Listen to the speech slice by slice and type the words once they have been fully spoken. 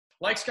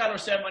Like Skylar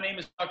said, my name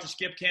is Dr.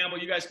 Skip Campbell.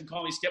 You guys can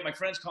call me Skip. My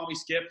friends call me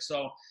Skip.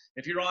 So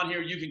if you're on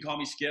here, you can call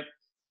me Skip.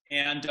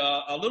 And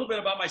a little bit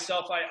about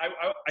myself.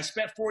 I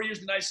spent 4 years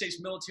in the United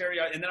States military,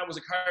 and then I was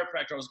a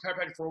chiropractor. I was a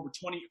chiropractor for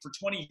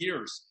 20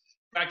 years.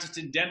 Practiced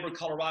in Denver,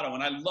 Colorado,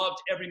 and I loved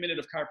every minute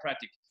of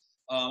chiropractic.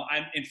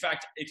 In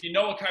fact, if you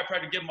know a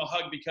chiropractor, give them a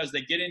hug because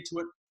they get into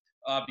it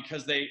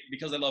because they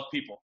love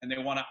people and they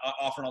want to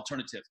offer an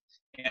alternative,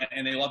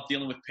 and they love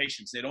dealing with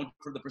patients. They don't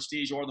for the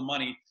prestige or the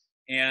money.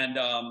 And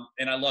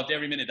I loved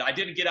every minute. I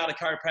didn't get out of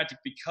chiropractic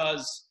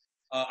because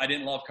I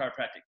didn't love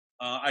chiropractic.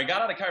 I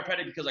got out of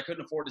chiropractic because I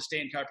couldn't afford to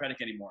stay in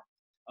chiropractic anymore.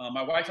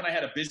 My wife and I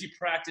had a busy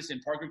practice in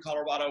Parkland,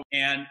 Colorado,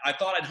 and I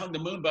thought I'd hung the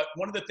moon. But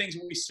one of the things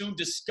we soon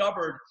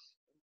discovered,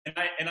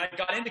 and I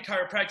got into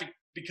chiropractic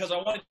because I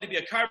wanted to be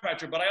a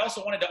chiropractor, but I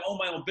also wanted to own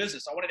my own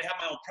business. I wanted to have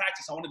my own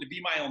practice. I wanted to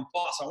be my own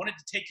boss. I wanted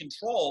to take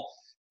control.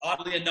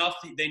 Oddly enough,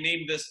 they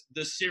named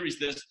this series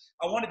this.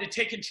 I wanted to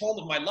take control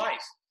of my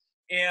life.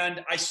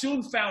 And I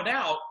soon found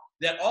out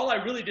that all I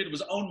really did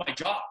was own my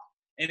job.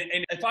 And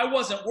if I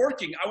wasn't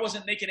working, I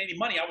wasn't making any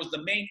money. I was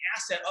the main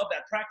asset of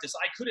that practice.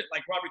 I couldn't,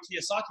 like Robert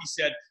Kiyosaki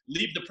said,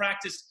 leave the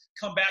practice,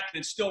 come back,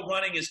 and it's still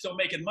running and still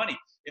making money.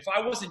 If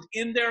I wasn't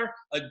in there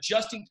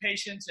adjusting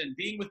patients and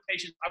being with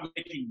patients, I was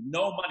making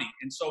no money.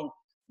 And so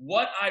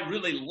what I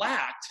really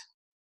lacked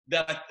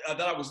that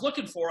I was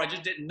looking for, I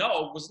just didn't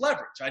know, was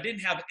leverage. I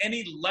didn't have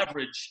any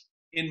leverage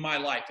in my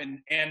life.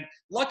 And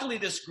luckily,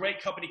 this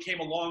great company came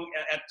along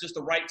at just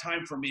the right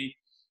time for me.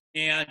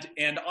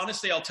 And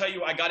honestly, I'll tell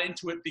you, I got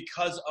into it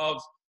because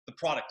of the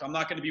product. I'm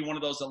not going to be one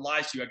of those that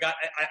lies to you.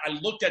 I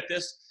looked at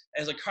this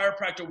as a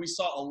chiropractor. We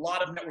saw a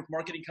lot of network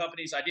marketing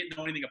companies. I didn't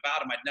know anything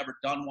about them. I'd never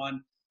done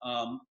one.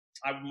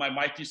 My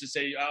wife used to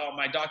say, "Oh,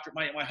 my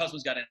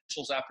husband's got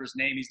initials after his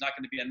name. He's not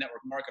going to be a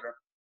network marketer."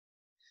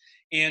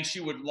 And she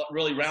would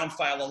really round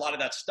file a lot of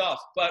that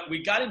stuff. But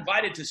we got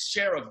invited to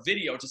see a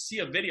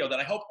video that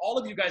I hope all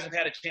of you guys have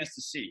had a chance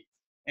to see.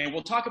 And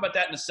we'll talk about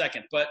that in a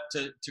second. But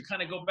to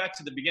kind of go back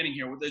to the beginning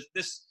here,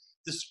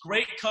 this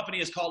great company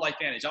is called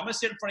LifeVantage. I'm going to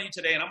sit in front of you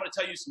today, and I'm going to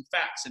tell you some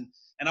facts. And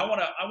I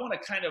want to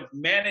kind of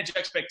manage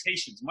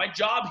expectations. My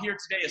job here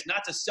today is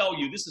not to sell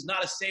you. This is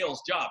not a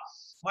sales job.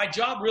 My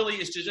job really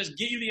is to just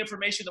give you the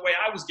information the way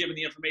I was given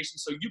the information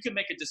so you can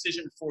make a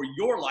decision for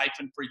your life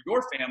and for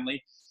your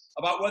family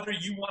about whether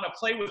you want to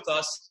play with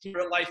us here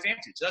at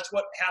LifeVantage. That's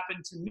what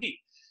happened to me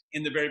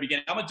in the very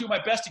beginning. I'm going to do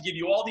my best to give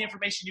you all the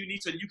information you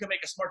need so that you can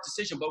make a smart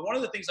decision. But one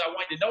of the things I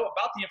want you to know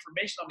about the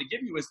information I'm going to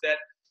give you is that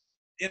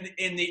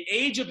in the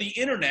age of the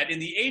internet, in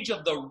the age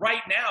of the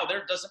right now,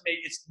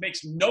 it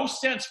makes no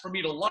sense for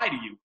me to lie to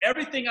you.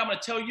 Everything I'm going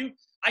to tell you,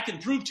 I can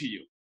prove to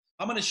you.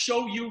 I'm going to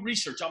show you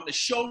research. I'm going to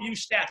show you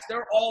stats.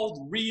 They're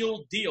all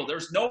real deal.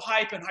 There's no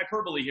hype and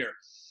hyperbole here.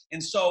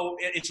 And so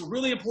it's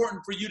really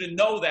important for you to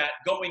know that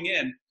going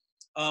in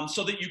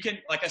so that you can,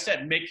 like I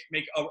said, make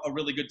a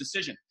really good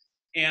decision.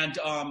 And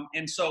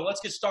so let's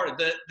get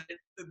started.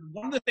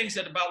 One of the things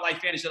about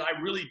LifeVantage that I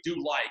really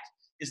do like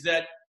is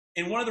that,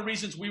 and one of the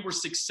reasons we were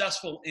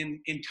successful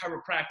in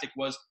chiropractic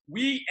was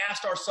we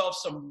asked ourselves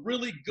some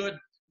really good,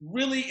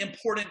 really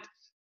important,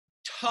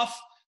 tough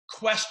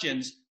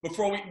questions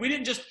before we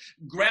didn't just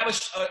grab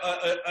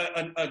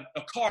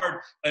a card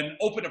and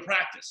open a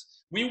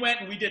practice. We went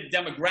and we did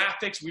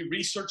demographics. We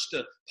researched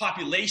the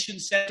population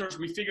centers.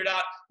 We figured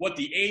out what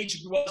the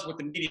age was, what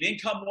the median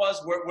income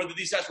was, whether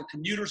these guys were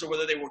commuters or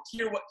whether they worked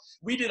here.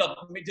 We did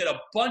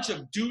a bunch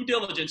of due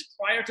diligence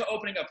prior to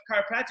opening up a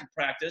chiropractic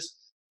practice.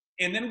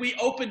 And then we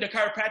opened a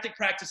chiropractic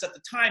practice at the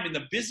time in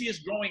the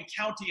busiest growing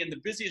county and the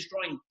busiest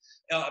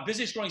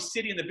growing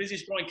city and the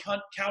busiest growing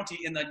county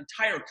in the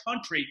entire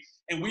country.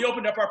 And we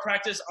opened up our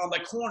practice on the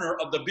corner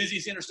of the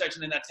busiest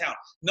intersection in that town.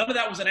 None of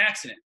that was an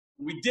accident.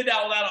 We did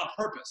all that on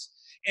purpose.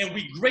 And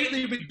we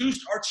greatly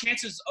reduced our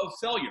chances of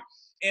failure.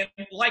 And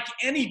like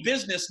any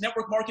business,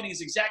 network marketing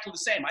is exactly the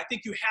same. I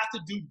think you have to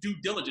do due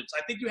diligence.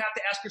 I think you have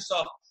to ask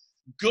yourself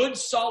good,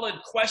 solid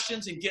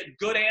questions and get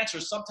good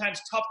answers,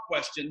 sometimes tough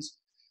questions,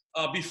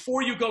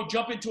 before you go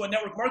jump into a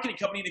network marketing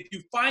company. And if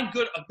you find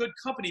a good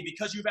company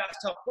because you've asked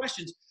tough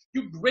questions,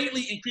 you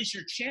greatly increase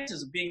your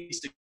chances of being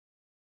successful.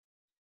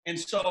 And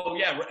so,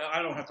 yeah,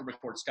 I don't have to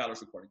record.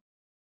 Skylar's recording.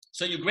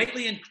 So you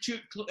greatly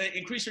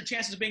increase your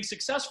chances of being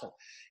successful.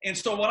 And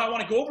so what I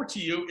want to go over to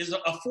you is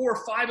 4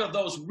 or 5 of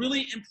those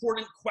really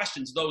important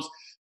questions, those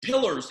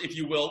pillars, if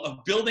you will,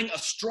 of building a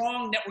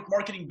strong network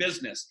marketing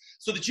business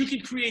so that you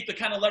can create the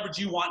kind of leverage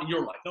you want in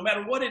your life, no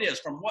matter what it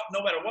is,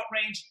 no matter what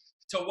range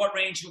to what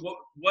range,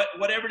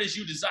 whatever it is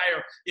you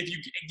desire. If you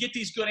get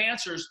these good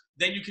answers,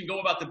 then you can go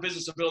about the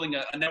business of building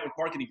a network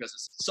marketing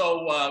business.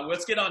 So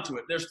let's get on to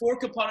it. There's 4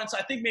 components.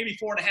 I think maybe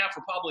 4.5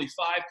 or probably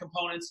 5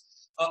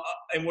 components.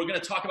 And we're going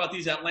to talk about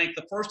these at length.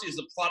 The first is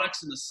the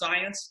products and the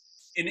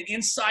science. And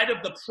inside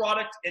of the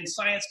product and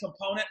science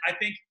component, I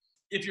think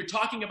if you're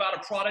talking about a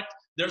product,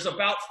 there's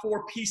about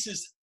 4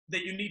 pieces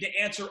that you need to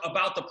answer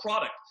about the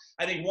product.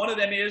 I think one of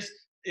them is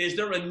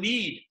there a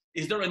need?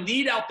 Is there a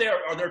need out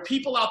there? Are there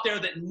people out there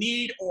that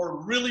need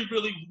or really,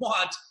 really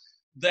want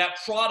that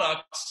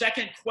product.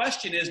 Second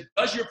question is,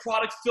 does your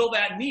product fill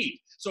that need?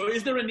 So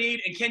is there a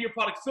need, and can your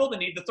product fill the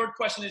need? The third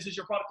question is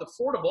your product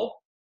affordable?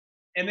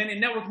 And then in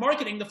network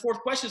marketing, the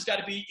fourth question has got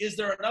to be, is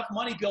there enough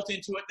money built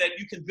into it that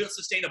you can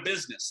sustain a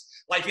business?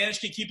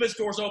 LifeVantage can keep its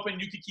doors open.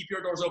 You can keep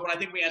your doors open. I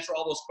think we answer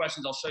all those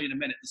questions. I'll show you in a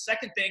minute. The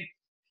second thing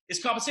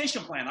is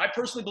compensation plan. I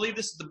personally believe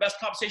this is the best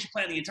compensation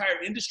plan in the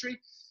entire industry.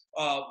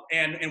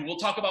 And we'll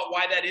talk about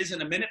why that is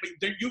in a minute.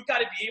 But you've got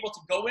to be able to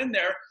go in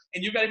there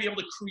and you've got to be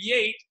able to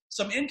create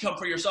some income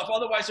for yourself.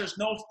 Otherwise, there's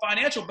no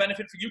financial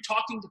benefit for you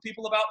talking to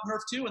people about Nerf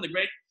 2 and the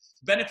great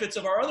benefits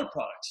of our other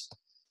products.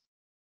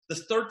 The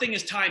third thing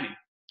is timing.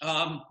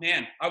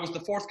 Man, I was the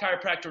fourth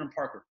chiropractor in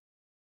Parker.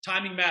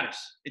 Timing matters.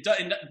 It does,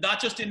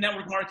 not just in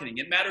network marketing.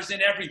 It matters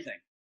in everything.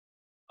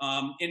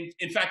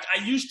 In fact,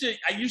 I used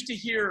to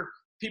hear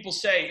people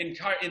say in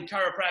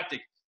chiropractic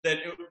that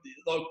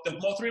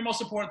the three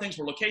most important things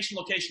were location,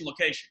 location,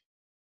 location.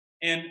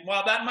 And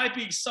while that might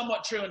be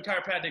somewhat true in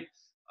chiropractic,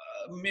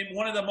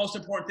 one of the most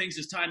important things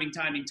is timing,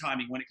 timing,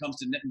 timing when it comes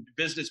to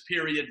business,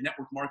 period,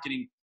 network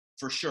marketing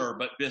for sure,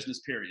 but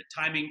business, period.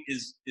 Timing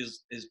is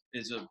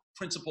a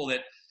principle that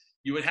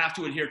you would have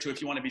to adhere to if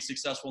you want to be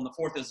successful. And the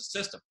fourth is a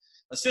system.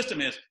 A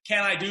system is,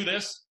 can I do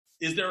this?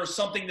 Is there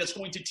something that's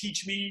going to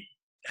teach me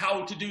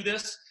how to do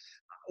this?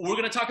 We're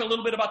going to talk a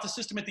little bit about the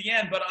system at the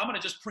end, but I'm going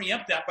to just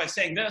preempt that by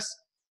saying this.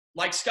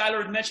 Like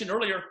Skylar had mentioned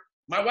earlier,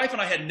 my wife and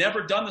I had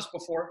never done this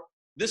before.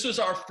 This was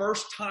our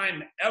first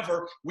time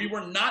ever. We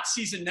were not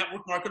seasoned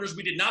network marketers.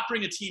 We did not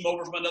bring a team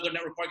over from another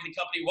network marketing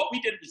company. What we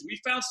did was we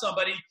found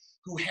somebody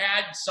who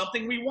had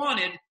something we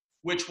wanted,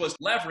 which was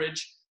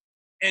leverage,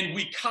 and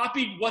we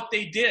copied what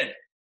they did.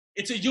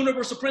 It's a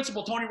universal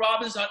principle. Tony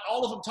Robbins,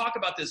 all of them talk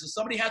about this. If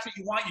somebody has what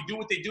you want, you do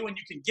what they do, and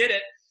you can get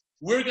it.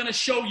 We're going to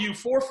show you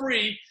for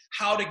free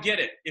how to get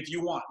it if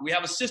you want. We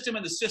have a system,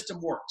 and the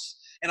system works.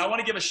 And I want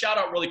to give a shout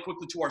out really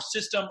quickly to our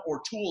system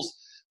or tools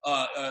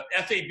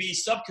FAB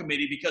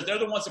subcommittee, because they're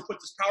the ones that put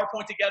this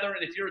PowerPoint together.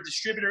 And if you're a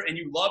distributor and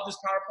you love this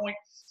PowerPoint,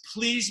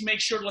 please make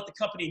sure to let the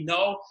company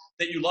know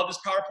that you love this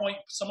PowerPoint.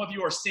 Some of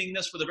you are seeing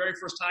this for the very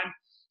first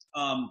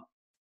time.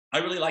 I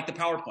really like the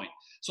PowerPoint.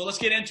 So let's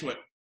get into it.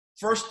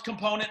 First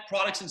component,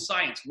 products and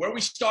science. Where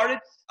we started,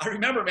 I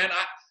remember, man,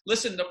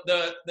 listen,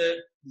 the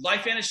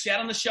LifeVantage sat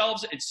on the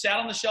shelves. It sat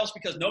on the shelves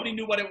because nobody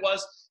knew what it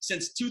was.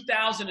 Since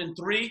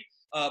 2003,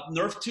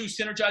 Nerf 2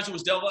 Synergizer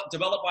was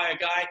developed by a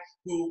guy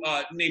who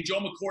named Joe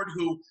McCord,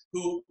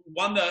 who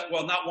won the,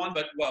 well, not won,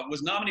 but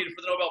was nominated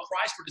for the Nobel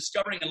Prize for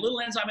discovering a little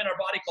enzyme in our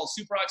body called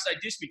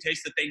superoxide dismutase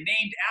that they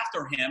named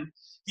after him.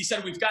 He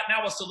said, we've got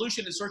now a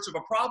solution in search of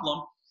a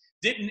problem.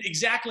 Didn't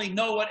exactly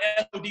know what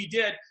SOD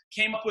did,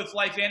 came up with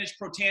LifeVantage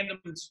Protandim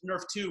and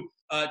Nerf 2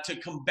 to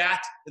combat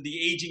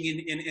the aging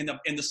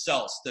in the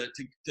cells,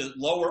 to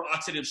lower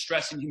oxidative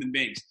stress in human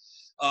beings.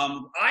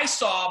 I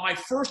saw my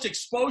first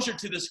exposure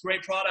to this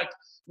great product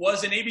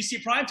was an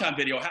ABC primetime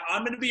video.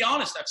 I'm going to be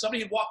honest. If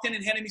somebody had walked in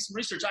and handed me some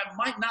research, I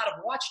might not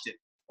have watched it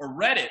or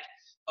read it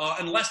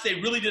unless they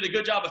really did a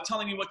good job of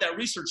telling me what that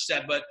research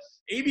said. But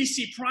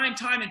ABC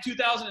primetime in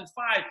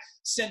 2005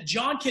 sent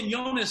John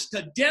Quinones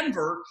to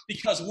Denver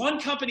because one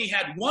company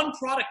had one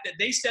product that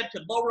they said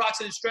could lower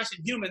oxidative stress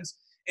in humans.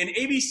 And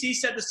ABC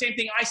said the same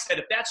thing I said.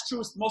 If that's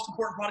true, it's the most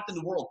important product in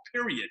the world,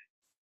 period.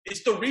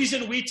 It's the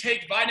reason we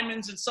take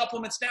vitamins and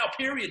supplements now,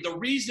 period. The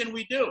reason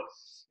we do.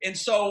 And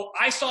so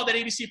I saw that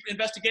ABC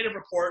investigative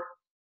report.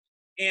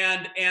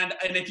 And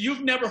if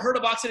you've never heard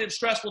of oxidative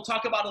stress, we'll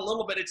talk about it a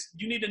little bit.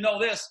 You need to know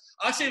this.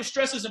 Oxidative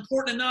stress is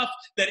important enough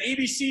that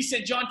ABC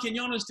sent John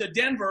Quinones to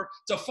Denver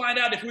to find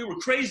out if we were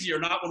crazy or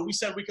not when we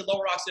said we could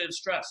lower oxidative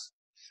stress.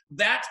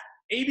 That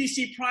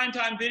ABC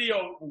primetime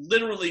video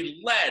literally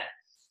led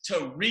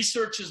to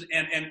researchers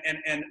and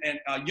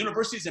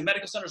universities and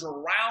medical centers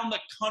around the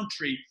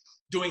country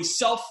doing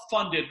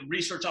self-funded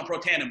research on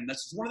Protandim.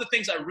 That's one of the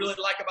things I really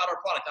like about our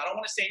product. I don't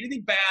want to say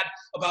anything bad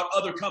about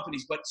other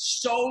companies, but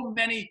so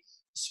many,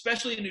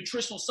 especially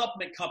nutritional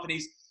supplement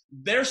companies,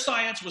 their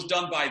science was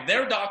done by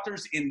their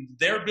doctors in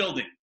their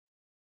building.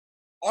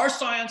 Our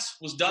science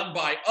was done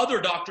by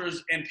other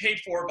doctors and paid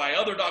for by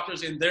other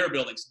doctors in their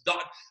buildings.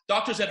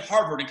 Doctors at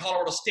Harvard and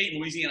Colorado State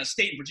and Louisiana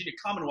State and Virginia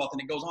Commonwealth,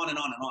 and it goes on and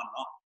on and on and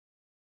on.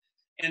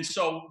 And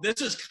so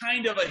this is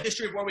kind of a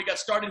history of where we got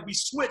started. We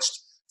switched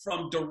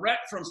from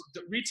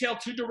retail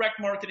to direct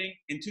marketing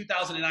in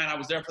 2009. I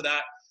was there for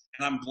that,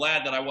 and I'm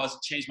glad that I was.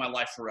 It changed my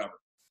life forever.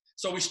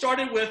 So we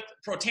started with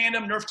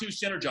Protandim Nerf 2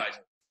 Synergizer.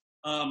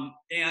 I'm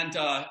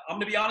going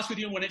to be honest with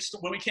you, when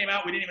we came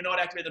out, we didn't even know it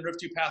activated the Nerf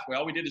 2 pathway.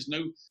 All we did is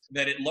knew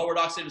that it lowered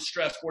oxidative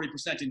stress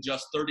 40% in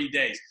just 30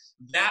 days.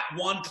 That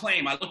one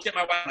claim, I looked at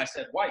my wife and I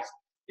said, wife,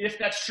 if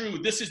that's true,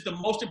 this is the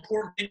most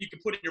important thing you can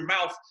put in your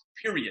mouth,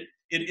 period.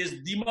 It is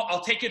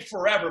I'll take it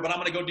forever, but I'm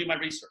going to go do my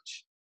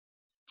research.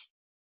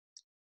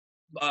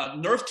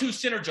 Nerf 2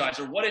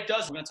 Synergizer, what it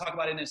does, we're going to talk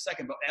about it in a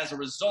second, but as a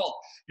result,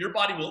 your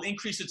body will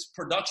increase its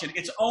production,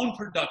 its own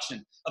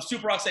production of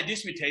superoxide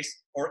dismutase,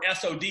 or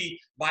SOD,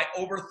 by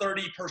over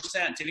 30%.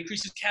 It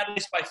increases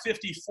catalase by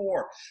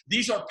 54.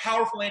 These are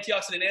powerful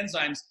antioxidant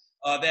enzymes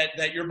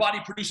that your body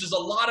produces a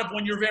lot of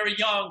when you're very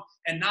young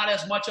and not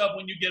as much of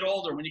when you get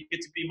older, when you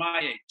get to be my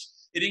age.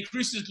 It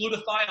increases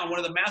glutathione, one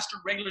of the master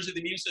regulators of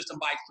the immune system,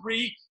 by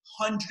 300%.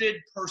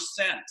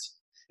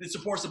 It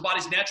supports the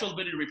body's natural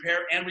ability to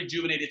repair and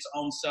rejuvenate its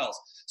own cells.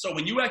 So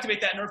when you activate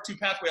that NRF2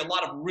 pathway, a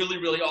lot of really,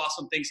 really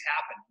awesome things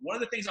happen. One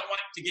of the things I want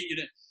to get you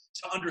to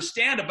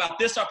understand about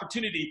this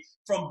opportunity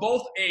from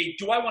both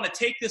do I want to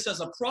take this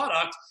as a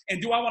product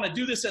and do I want to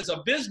do this as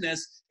a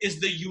business, is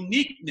the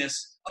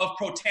uniqueness of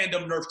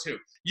Protandim NRF2.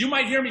 You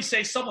might hear me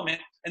say supplement,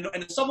 and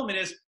the supplement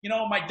is,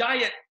 my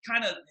diet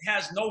kind of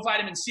has no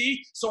vitamin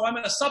C, so I'm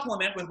going to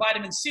supplement with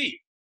vitamin C.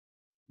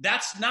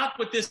 That's not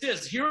what this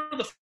is. Here are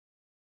the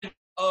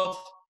of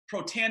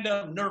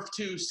Protandim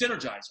NRF2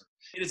 Synergizer.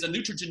 It is a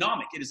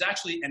nutrigenomic. It is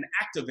actually an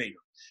activator.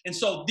 And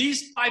so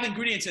these 5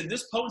 ingredients in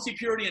this potency,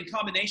 purity, and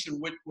combination,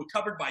 which were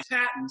covered by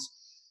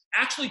patents,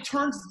 actually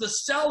turns the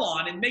cell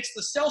on and makes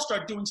the cell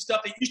start doing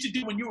stuff it used to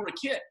do when you were a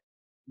kid.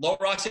 Lower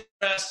oxidative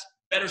stress,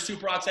 better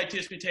superoxide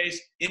dismutase,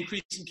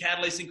 increase in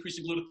catalase, increase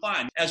in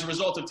glutathione, as a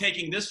result of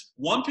taking this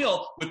one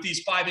pill with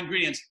these 5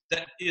 ingredients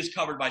that is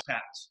covered by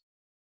patents.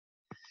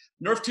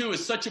 NRF2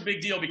 is such a big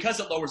deal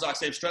because it lowers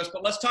oxidative stress,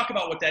 but let's talk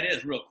about what that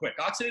is real quick.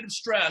 Oxidative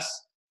stress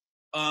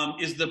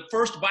is the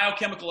first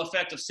biochemical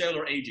effect of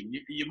cellular aging.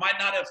 You might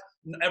not have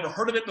ever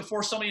heard of it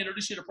before somebody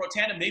introduced you to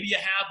Protandim. Maybe you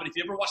have, but if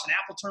you ever watched an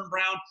apple turn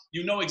brown,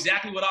 you know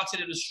exactly what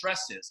oxidative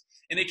stress is.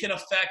 And it can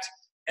affect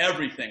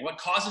everything. What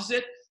causes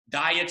it?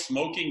 Diet,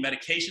 smoking,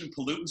 medication,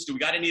 pollutants. Do we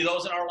got any of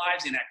those in our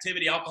lives?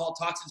 Inactivity, alcohol,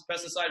 toxins,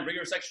 pesticides,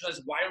 rigorous exercise,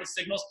 wireless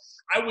signals.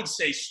 I would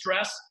say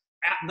stress,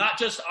 not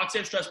just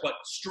oxidative stress, but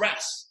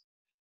stress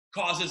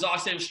causes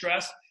oxidative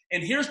stress.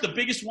 And here's the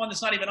biggest one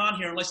that's not even on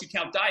here unless you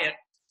count diet.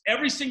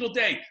 Every single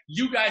day,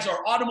 you guys are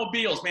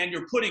automobiles, man.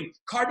 You're putting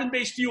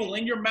carbon-based fuel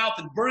in your mouth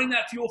and burning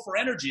that fuel for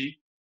energy,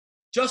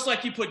 just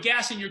like you put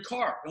gas in your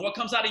car. And what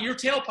comes out of your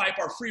tailpipe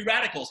are free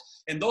radicals.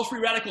 And those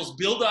free radicals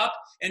build up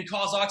and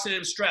cause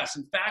oxidative stress.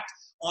 In fact,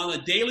 on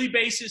a daily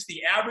basis,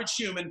 the average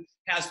human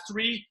has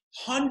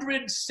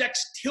 300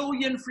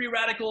 sextillion free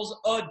radicals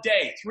a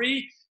day.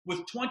 3 with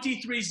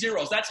 23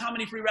 zeros. That's how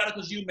many free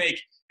radicals you make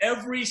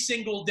every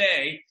single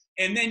day.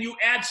 And then you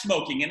add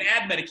smoking and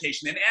add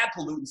medication and add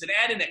pollutants and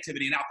add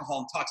inactivity and alcohol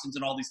and toxins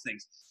and all these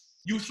things.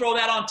 You throw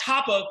that on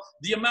top of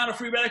the amount of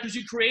free radicals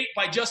you create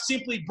by just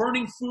simply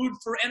burning food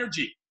for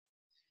energy.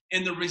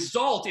 And the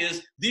result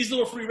is these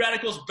little free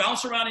radicals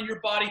bounce around in your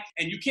body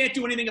and you can't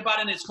do anything about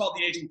it, and it's called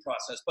the aging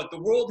process. But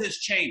the world has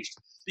changed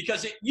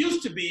because it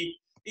used to be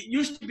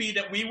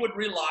that we would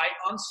rely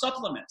on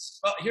supplements.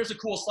 Well, here's a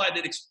cool slide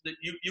that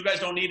you guys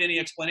don't need any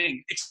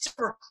explaining, except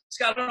for,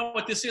 Scott, I don't know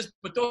what this is,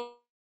 but those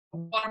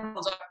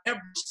watermelons I've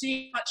ever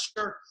seen, I'm not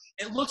sure.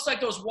 It looks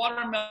like those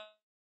watermelons,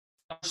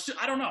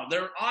 I don't know,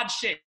 they're odd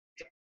shaped.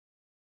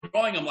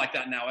 Growing them like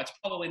that now, it's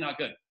probably not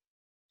good.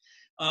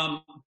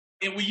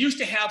 And we used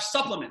to have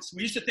supplements.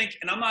 We used to think,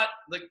 and I'm not,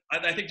 like,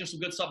 I think there's some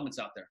good supplements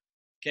out there,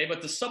 okay?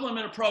 But the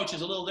supplement approach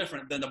is a little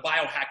different than the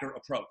biohacker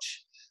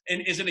approach.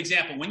 And as an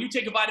example, when you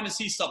take a vitamin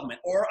C supplement,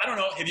 or I don't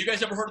know, have you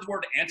guys ever heard of the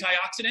word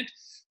antioxidant?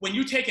 When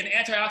you take an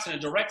antioxidant, a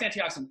direct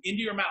antioxidant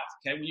into your mouth,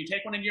 okay? When you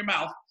take one into your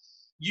mouth,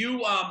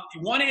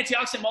 one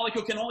antioxidant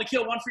molecule can only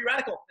kill one free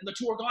radical, and the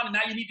 2 are gone, and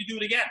now you need to do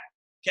it again,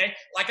 okay?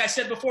 Like I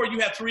said before, you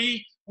have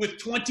 3 with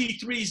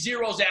 23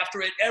 zeros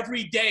after it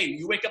every day.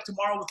 You wake up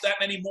tomorrow with that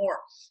many more.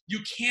 You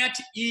can't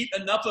eat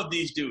enough of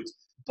these dudes.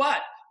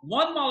 But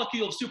one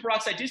molecule of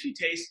superoxide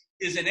dismutase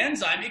is an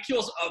enzyme. It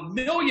kills 1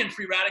 million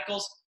free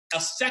radicals a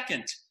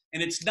second,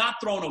 and it's not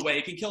thrown away.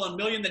 It can kill 1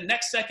 million the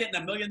next second, and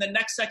 1 million the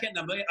next second, and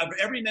 1 million of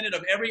every minute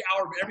of every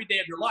hour of every day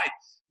of your life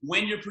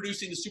when you're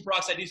producing the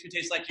superoxide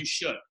dismutase like you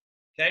should.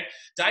 Okay?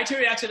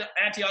 Dietary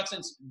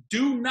antioxidants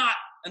do not,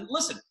 and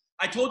listen,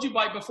 I told you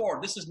before,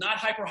 this is not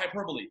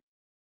hyperbole.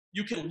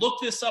 You can look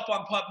this up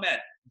on PubMed.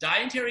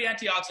 Dietary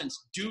antioxidants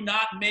do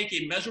not make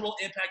a measurable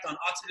impact on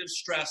oxidative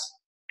stress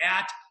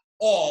at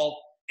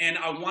all. And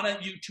I want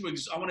to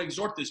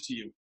exhort this to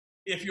you.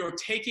 If you're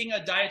taking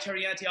a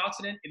dietary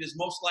antioxidant, it is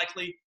most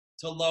likely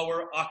to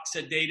lower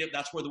oxidative,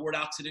 that's where the word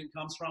oxidant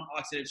comes from,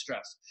 oxidative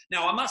stress.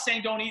 Now, I'm not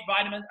saying don't eat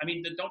vitamins.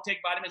 Don't take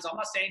vitamins. I'm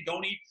not saying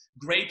don't eat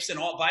grapes and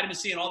all vitamin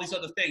C and all these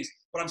other things.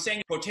 But I'm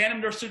saying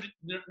Protandim NRF2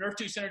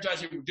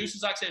 Synergizer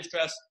reduces oxidative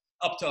stress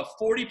up to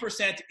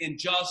 40% in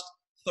just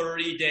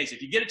 30 days.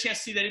 If you get a chance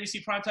to see that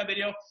ABC primetime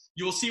video,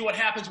 you will see what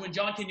happens when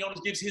John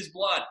Quinones gives his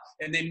blood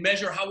and they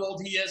measure how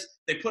old he is.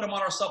 They put him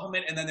on our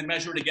supplement and then they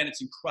measure it again.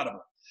 It's incredible.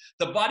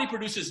 The body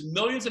produces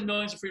millions and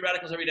millions of free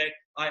radicals every day.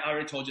 I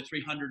already told you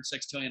 300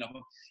 sextillion of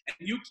them.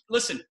 And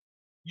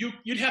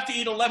you'd have to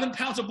eat 11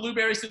 pounds of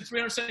blueberries and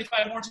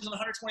 375 oranges and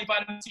 120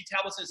 vitamin C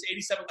tablets and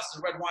 87 glasses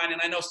of red wine.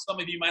 And I know some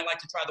of you might like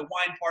to try the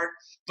wine part,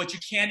 but you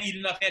can't eat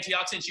enough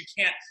antioxidants.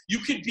 You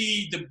could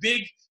be the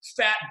big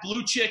fat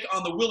blue chick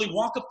on the Willy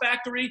Wonka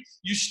factory.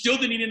 You still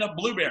didn't eat enough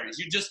blueberries.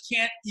 You just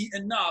can't eat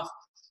enough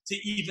to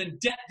even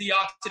get the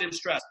oxidative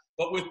stress.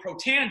 But with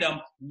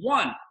Protandim,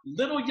 one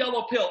little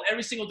yellow pill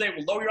every single day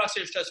will lower your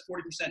oxidative stress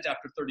 40%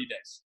 after 30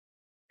 days.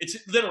 It's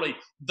literally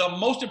the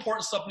most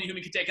important supplement a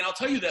human can take. And I'll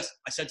tell you this,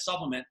 I said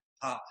supplement.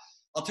 I'll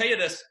tell you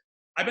this,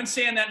 I've been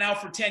saying that now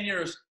for 10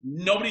 years.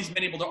 Nobody's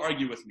been able to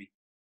argue with me.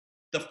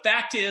 The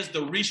fact is,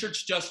 the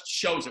research just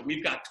shows it.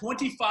 We've got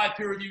 25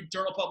 peer-reviewed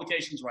journal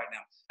publications right now.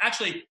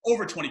 Actually,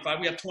 over 25.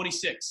 We have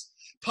 26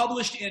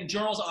 published in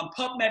journals on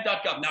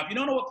PubMed.gov. Now, if you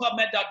don't know what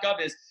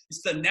PubMed.gov is,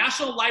 it's the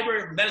National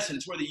Library of Medicine.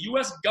 It's where the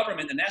U.S.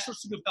 government, the National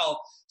Institute of Health,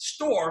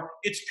 store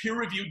its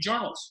peer-reviewed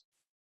journals.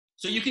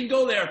 So you can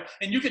go there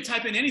and you can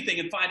type in anything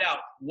and find out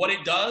what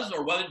it does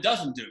or what it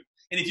doesn't do.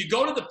 And if you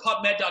go to the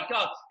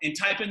PubMed.gov and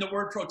type in the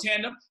word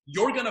Protandim,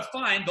 you're going to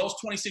find those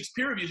 26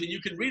 peer reviews, and you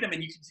can read them,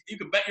 and you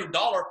can bet your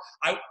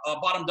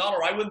bottom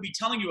dollar, I wouldn't be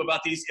telling you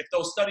about these if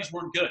those studies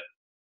weren't good.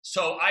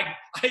 So I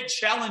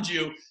challenge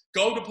you,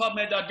 go to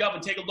PubMed.gov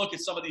and take a look at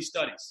some of these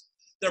studies.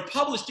 They're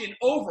published in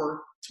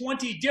over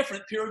 20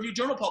 different peer-reviewed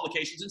journal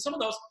publications, and some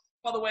of those,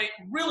 by the way,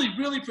 really,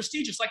 really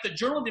prestigious, like the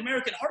Journal of the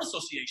American Heart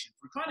Association.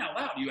 For crying out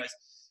loud, you guys.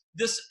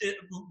 This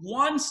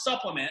one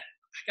supplement,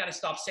 I got to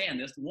stop saying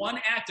this, one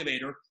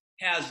activator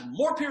has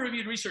more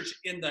peer-reviewed research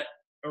in the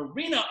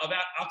arena of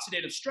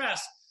oxidative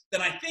stress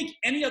than I think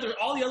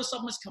all the other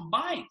supplements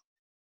combined.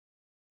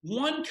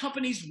 One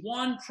company's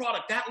one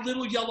product, that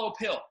little yellow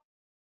pill.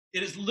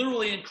 It is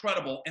literally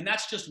incredible, and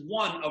that's just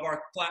one of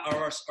our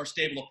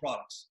stable of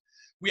products.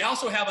 We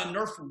also have a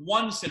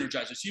NRF1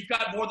 synergizer. So you've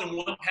got more than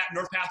one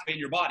nerve pathway in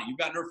your body. You've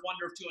got NRF1,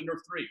 NRF2, and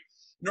NRF3.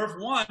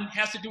 NRF1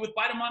 has to do with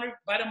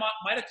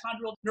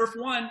mitochondrial.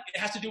 NRF1, it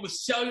has to do with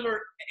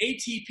cellular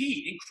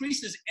ATP,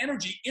 increases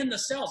energy in the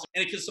cells,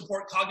 and it can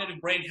support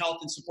cognitive brain health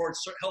and support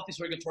healthy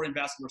circulatory and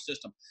vascular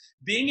system.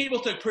 Being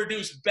able to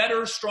produce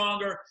better,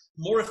 stronger,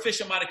 more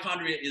efficient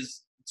mitochondria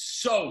is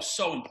so,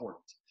 so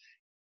important.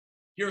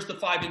 Here's the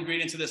 5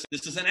 ingredients of this.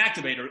 This is an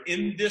activator.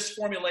 In this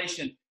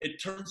formulation,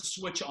 it turns the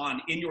switch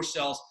on in your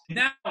cells.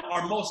 Now,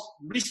 our most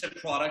recent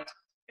product,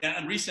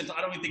 and recent, I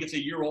don't even think it's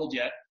a year old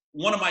yet,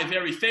 one of my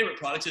very favorite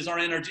products is our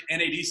NAD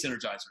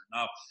Synergizer.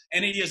 Now,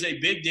 NAD is a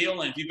big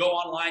deal, and if you go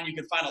online, you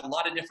can find a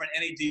lot of different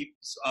NAD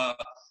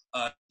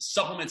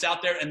supplements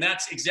out there, and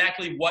that's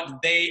exactly what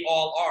they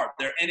all are.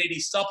 They're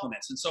NAD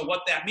supplements. And so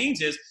what that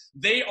means is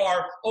they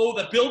are,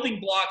 the building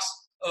blocks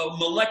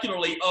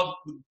molecularly of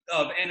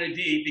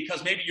NAD,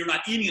 because maybe you're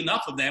not eating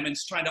enough of them and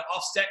it's trying to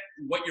offset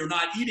what you're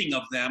not eating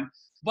of them.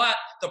 But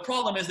the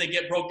problem is they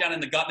get broke down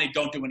in the gut and they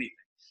don't do anything.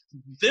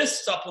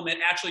 This supplement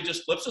actually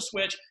just flips a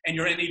switch and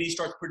your NAD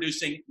starts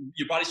producing,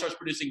 your body starts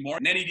producing more.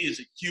 And NAD is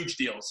a huge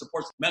deal. It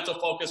supports mental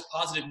focus,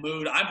 positive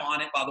mood. I'm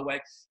on it, by the way.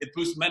 It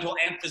boosts mental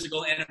and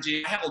physical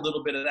energy. I have a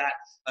little bit of that.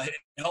 It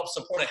helps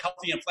support a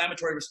healthy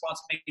inflammatory response.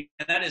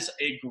 And that is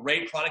a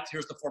great product.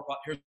 Here's the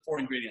four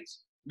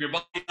ingredients. Your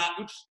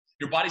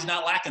body's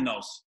not lacking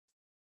those.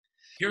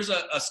 Here's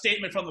a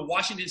statement from the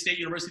Washington State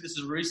University. This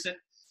is recent.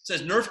 It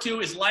says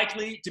NRF2 is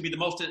likely to be the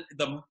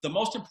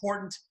most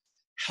important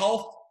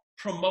health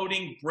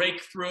promoting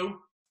breakthrough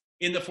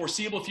in the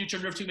foreseeable future.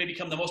 NRF2 may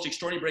become the most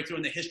extraordinary breakthrough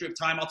in the history of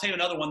time. I'll tell you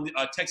another one.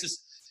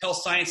 Texas Health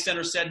Science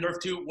Center said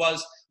NRF2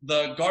 was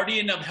the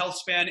guardian of health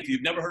span. If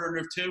you've never heard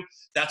of NRF2,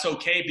 that's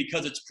okay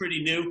because it's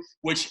pretty new,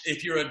 which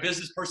if you're a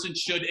business person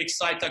should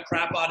excite the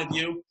crap out of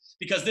you,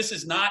 because this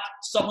is not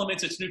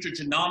supplements, it's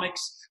nutrigenomics.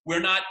 We're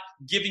not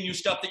giving you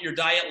stuff that your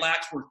diet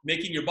lacks. We're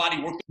making your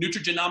body work.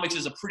 Nutrigenomics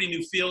is a pretty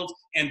new field.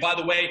 And by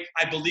the way,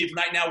 I believe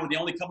right now we're the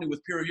only company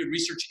with peer-reviewed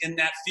research in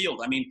that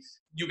field. I mean,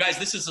 you guys,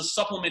 this is a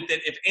supplement that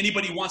if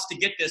anybody wants to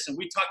get this, and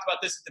we talked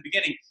about this at the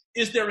beginning,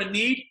 is there a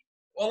need?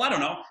 Well, I don't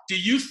know. Do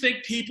you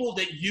think people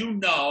that you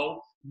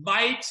know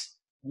might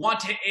want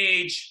to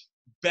age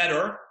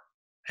better,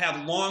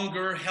 have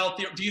longer,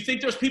 healthier? Do you think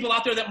there's people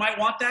out there that might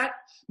want that?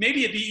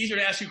 Maybe it'd be easier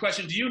to ask you a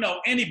question. Do you know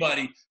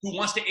anybody who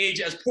wants to age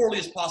as poorly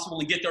as possible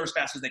and get there as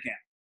fast as they can?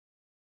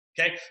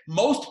 Okay.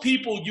 Most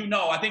people, you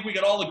know, I think we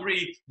could all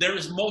agree there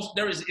is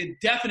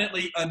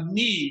definitely a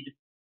need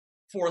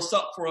for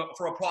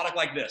a product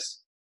like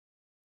this.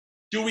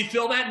 Do we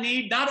fill that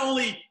need? Not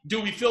only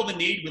do we fill the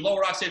need, we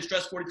lower oxidative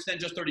stress 40% in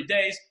just 30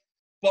 days,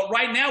 but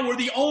right now we're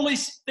the only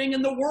thing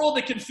in the world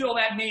that can fill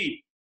that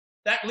need.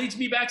 That leads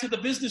me back to the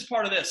business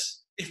part of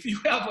this. If you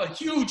have a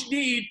huge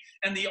need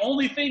and the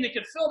only thing that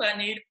can fill that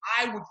need,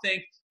 I would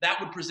think that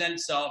would present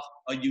itself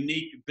a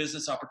unique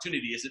business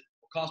opportunity. Is it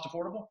cost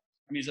affordable?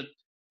 I mean,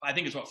 I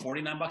think it's what,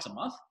 $49 a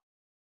month?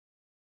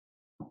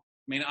 I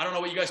mean, I don't know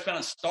what you guys spend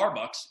on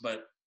Starbucks,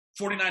 but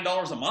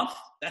 $49 a month,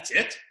 that's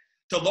it?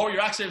 To lower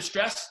your oxidative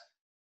stress,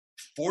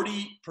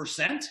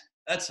 40%?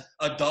 That's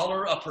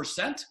 $1 a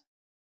percent?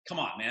 Come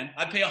on, man.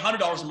 I'd pay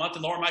 $100 a month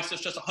and lower my oxidative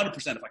stress 100%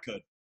 if I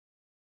could.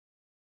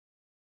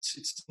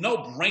 It's no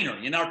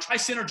brainer. In our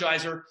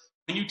Tri-Synergizer,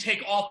 when you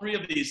take all three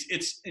of these,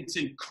 it's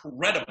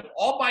incredible.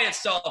 All by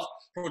itself,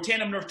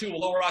 Protandim NRF2 will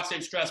lower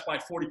oxidative stress by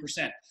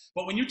 40%.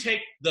 But when you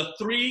take the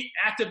three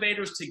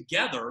activators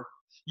together,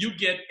 you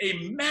get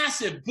a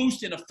massive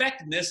boost in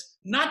effectiveness,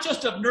 not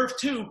just of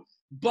NRF2,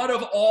 but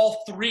of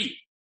all three.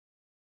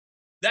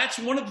 That's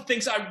one of the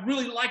things I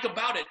really like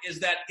about it, is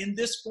that in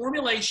this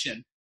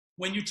formulation,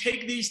 when you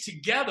take these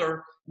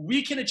together,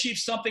 we can achieve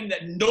something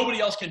that nobody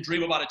else can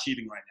dream about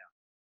achieving right now.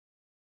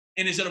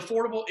 And is it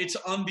affordable? It's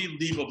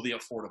unbelievably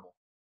affordable.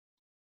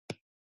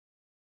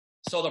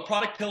 So the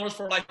product pillars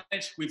for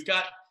LifeVantage, we've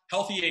got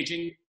healthy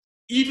aging,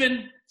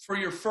 even for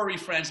your furry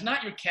friends,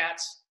 not your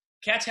cats.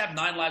 Cats have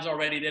 9 lives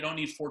already. They don't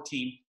need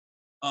 14.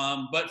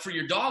 But for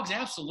your dogs,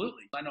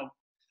 absolutely.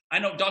 I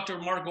know Dr.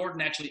 Mark Gordon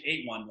actually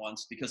ate one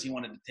once because he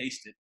wanted to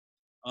taste it.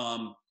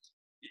 I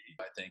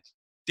think.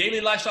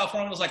 Daily lifestyle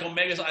formulas like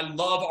omegas. I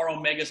love our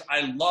omegas.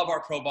 I love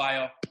our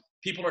ProBio.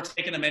 People are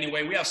taking them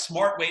anyway. We have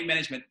smart weight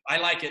management. I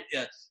like it.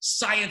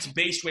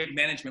 Science-based weight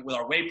management with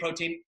our whey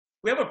protein.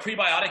 We have a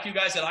prebiotic, you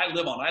guys, that I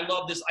live on. I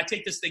love this. I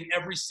take this thing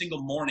every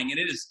single morning, and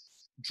it has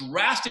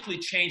drastically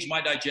changed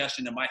my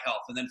digestion and my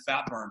health, and then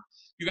fat burn.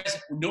 You guys,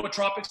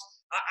 nootropics.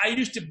 I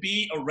used to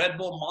be a Red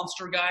Bull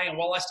Monster guy, and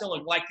while I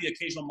still like the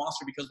occasional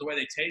Monster because of the way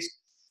they taste,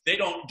 they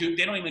don't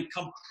even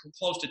come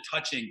close to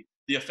touching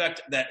the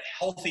effect that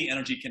healthy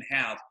energy can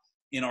have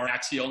in our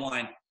Axio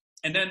line.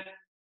 And then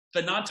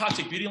the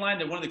non-toxic beauty line,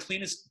 they're one of the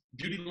cleanest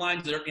beauty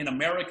lines that are in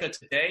America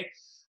today.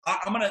 I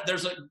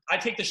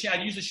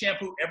use the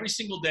shampoo every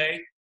single day.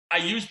 I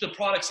use the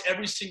products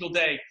every single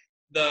day.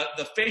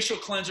 The facial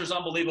cleanser is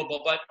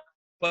unbelievable,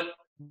 but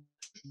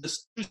the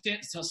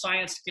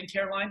science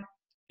skincare line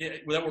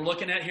that we're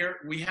looking at here,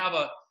 we have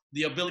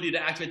the ability to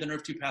activate the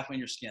nerve 2 pathway in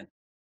your skin.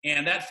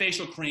 And that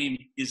facial cream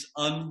is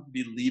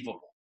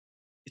unbelievable.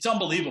 It's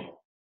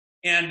unbelievable.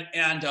 And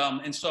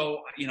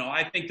so,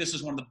 I think this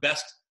is one of the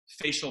best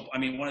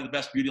one of the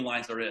best beauty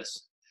lines there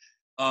is.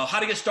 How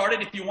to get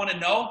started, if you want to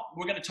know,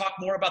 we're going to talk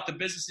more about the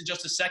business in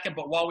just a second,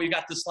 but while we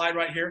got this slide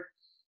right here,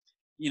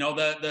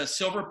 the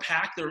silver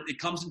pack, it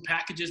comes in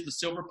packages. The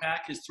silver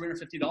pack is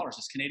 $350.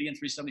 It's Canadian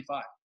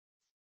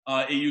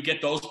 $375. You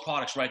get those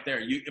products right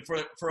there.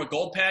 For a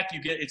gold pack,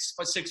 it's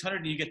 $600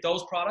 and you get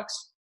those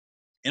products.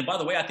 And by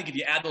the way, I think if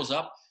you add those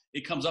up,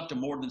 it comes up to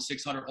more than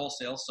 $600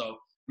 wholesale, so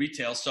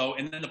retail. So,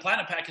 and then the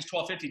platinum pack is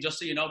 $1,250. Just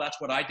so you know,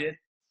 that's what I did.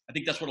 I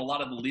think that's what a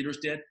lot of the leaders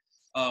did.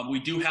 We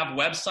do have a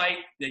website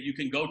that you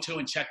can go to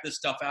and check this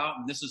stuff out.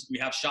 And we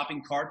have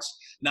shopping carts,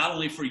 not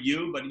only for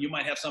you, but you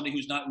might have somebody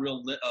who's not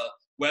real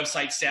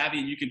website savvy,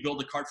 and you can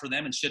build a cart for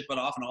them and ship it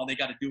off, and all they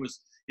got to do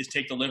is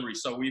take delivery.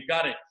 So we've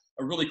got a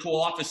really cool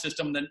office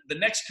system. Then the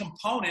next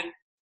component,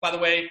 by the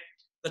way,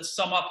 let's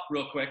sum up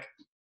real quick.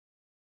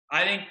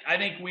 I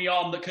think we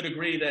all could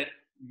agree that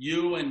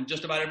you and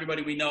just about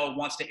everybody we know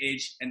wants to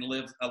age and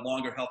live a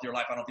longer, healthier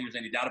life. I don't think there's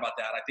any doubt about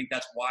that. I think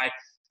that's why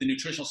the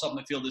nutritional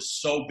supplement field is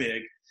so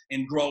big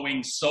and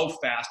growing so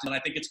fast. And I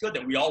think it's good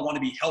that we all want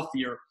to be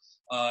healthier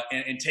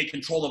and take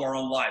control of our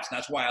own lives. And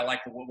that's why I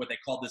like what they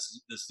call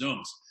this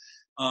Zooms.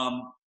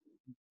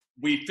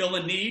 We fill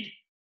a need,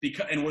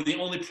 and we're the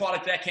only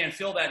product that can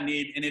fill that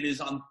need, and it is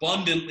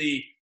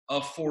abundantly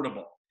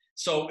affordable.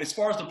 So as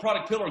far as the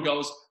product pillar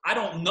goes, I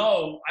don't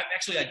know.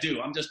 Actually, I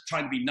do. I'm just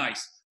trying to be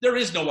nice. There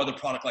is no other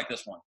product like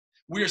this one.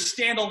 We are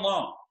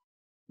standalone.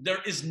 There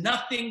is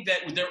nothing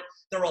that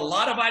there are a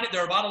lot of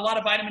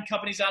vitamin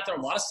companies out there,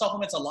 a lot of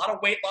supplements, a lot of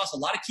weight loss, a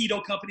lot of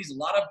keto companies, a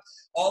lot of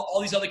all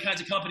these other kinds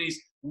of companies.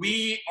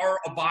 We are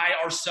by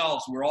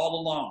ourselves. We're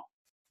all alone.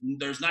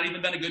 There's not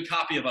even been a good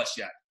copy of us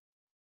yet.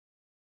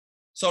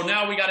 So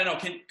now we got to know,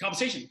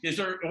 compensation. Is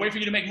there a way for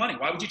you to make money?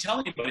 Why would you tell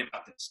anybody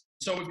about this?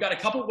 So we've got a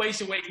couple ways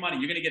to make money.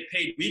 You're going to get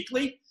paid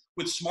weekly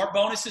with smart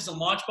bonuses and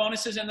launch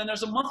bonuses, and then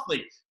there's a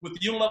monthly with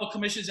the unilevel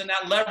commissions and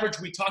that leverage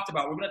we talked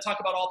about. We're going to talk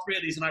about all 3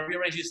 of these, and I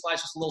rearranged these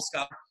slides just a little,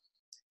 Scott.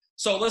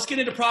 So let's get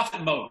into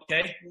profit mode,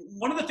 okay?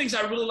 One of the things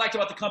I really liked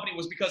about the company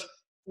was because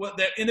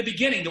in the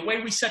beginning, the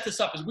way we set this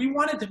up is we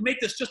wanted to make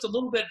this just a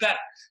little bit better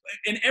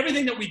in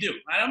everything that we do.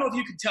 I don't know if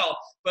you can tell,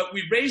 but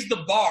we raised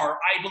the bar,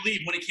 I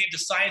believe, when it came to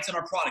science and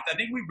our product. I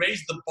think we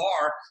raised the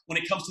bar when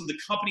it comes to the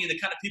company and the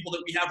kind of people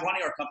that we have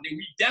running our company.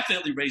 We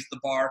definitely raised the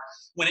bar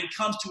when it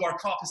comes to our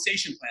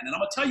compensation plan. And I'm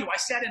going to tell you, I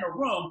sat in a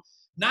room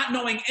not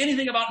knowing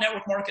anything about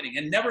network marketing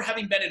and never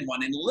having been in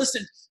one, and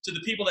listened to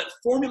the people that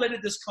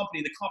formulated this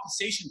company, the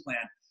compensation plan.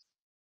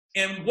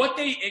 And what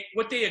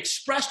they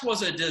expressed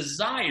was a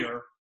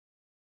desire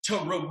to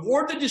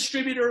reward the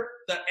distributor,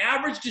 the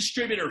average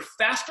distributor,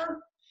 faster,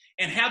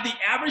 and have the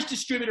average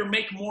distributor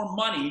make more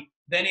money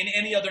than in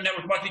any other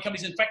network marketing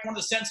companies. In fact, one of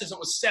the sentences that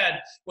was said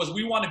was,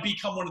 we want to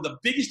become one of the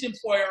biggest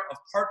employer of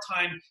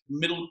part-time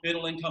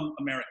middle-income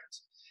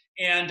Americans.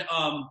 And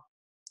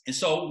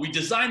so we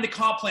designed the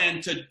comp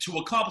plan to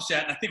accomplish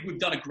that, and I think we've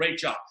done a great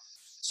job.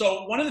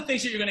 So one of the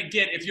things that you're going to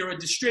get if you're a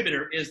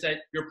distributor is that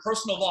your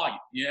personal volume.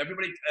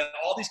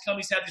 All these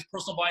companies have these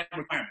personal volume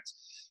requirements.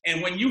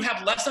 And when you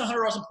have less than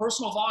 $100 in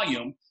personal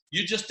volume,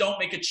 you just don't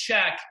make a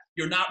check.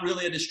 You're not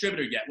really a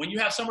distributor yet. When you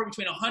have somewhere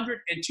between $100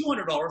 and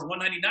 $200,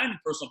 $199 in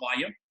personal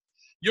volume,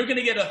 you're going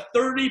to get a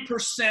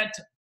 30%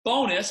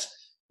 bonus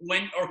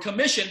or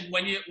commission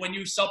when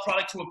you sell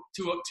product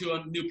to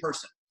a new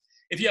person.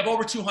 If you have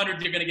over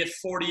 200, you're going to get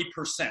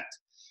 40%.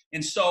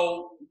 And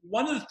so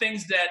one of the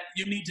things that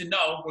you need to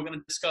know, we're going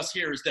to discuss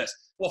here, is this.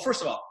 Well,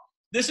 first of all,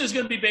 this is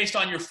going to be based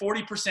on your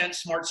 40%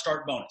 Smart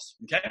Start bonus,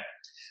 okay?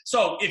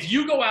 So if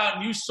you go out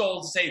and you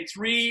sold, say,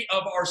 3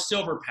 of our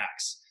silver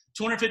packs,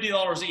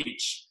 $250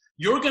 each,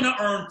 you're going to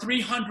earn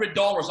 $300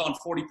 on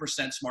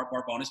 40% Smart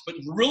Bar bonus. But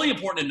really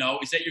important to know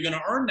is that you're going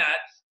to earn that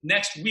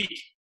next week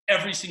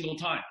every single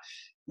time.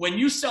 When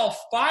you sell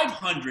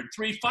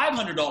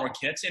 $500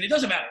 kits, and it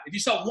doesn't matter. If you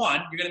sell one,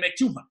 you're going to make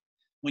 200.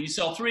 When you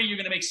sell three, you're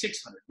going to make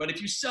 600. But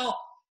if you sell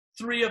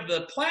 3 of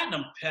the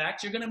platinum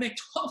packs, you're going to make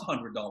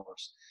 $1,200.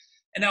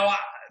 And now,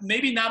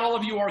 maybe not all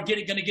of you are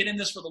going to get in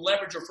this for the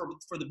leverage or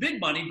for the big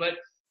money,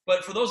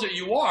 but for those that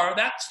you are,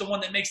 that's the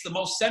one that makes the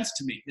most sense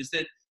to me. Is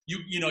that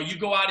you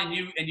go out and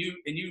you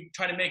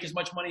try to make as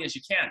much money as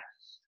you can,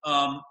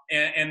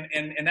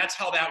 and that's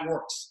how that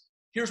works.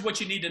 Here's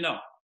what you need to know.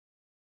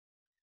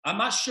 I'm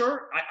not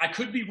sure. I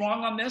could be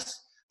wrong on this,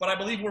 but I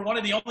believe we're one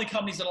of the only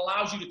companies that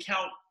allows you to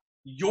count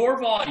your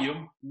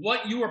volume,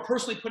 what you are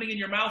personally putting in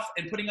your mouth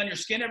and putting on your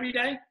skin every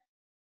day,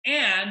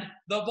 and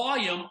the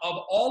volume of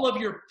all of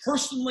your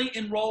personally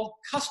enrolled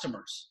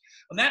customers.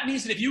 And that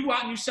means that if you go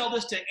out and you sell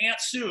this to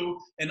Aunt Sue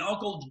and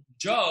Uncle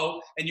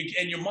Joe and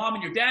your mom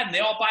and your dad, and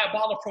they all buy a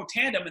bottle of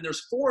Protandim, and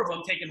there's 4 of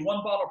them taking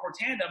 1 bottle of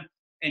Protandim,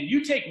 and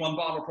you take 1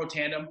 bottle of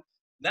Protandim,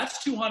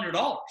 that's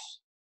 $200.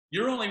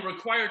 You're only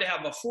required to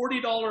have a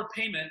 $40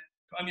 payment,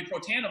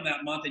 Protandim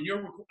that month, and you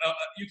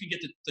can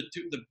get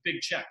the big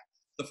check,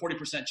 the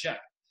 40% check.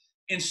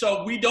 And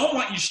so we don't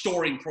want you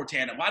storing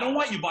Protandim. I don't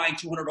want you buying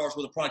 $200 worth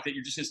of product that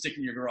you're just going to stick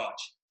in your garage.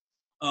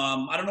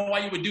 I don't know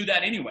why you would do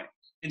that anyway.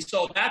 And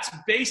so that's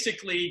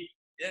basically,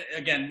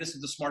 again, this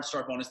is the Smart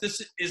Start bonus.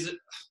 This is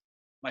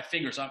my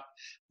fingers.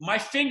 My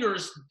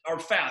fingers are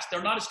fast.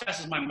 They're not as fast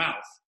as my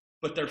mouth,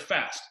 but they're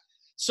fast.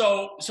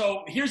 So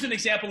here's an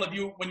example of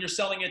you when you're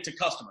selling it to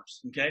customers,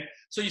 okay?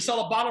 So you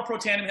sell a bottle of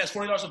Protandim, it has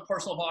 $40 of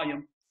personal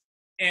volume,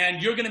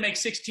 and you're going to make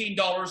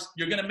 $16.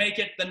 You're going to make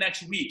it the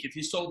next week. If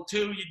you sold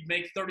 2, you'd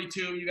make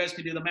 32. You guys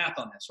can do the math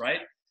on this, right?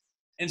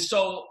 And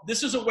so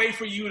this is a way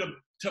for you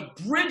to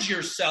bridge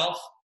yourself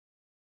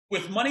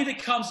with money that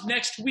comes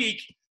next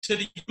week to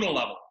the UNO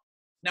level.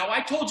 Now,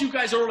 I told you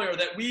guys earlier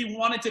that we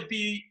wanted to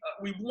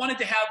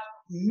have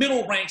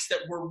middle ranks that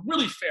were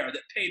really fair,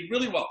 that paid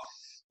really well.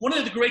 One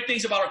of the great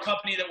things about our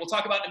company that we'll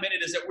talk about in a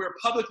minute is that we're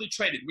publicly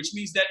traded, which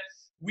means that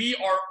we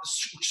are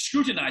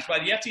scrutinized by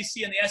the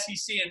FTC and the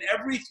SEC, and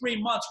every 3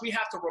 months we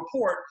have to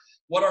report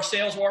what our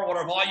sales are, what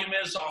our volume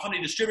is, how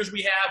many distributors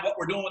we have, what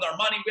we're doing with our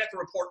money. We have to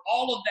report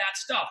all of that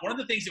stuff. One of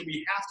the things that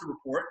we have to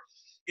report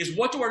is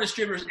what do our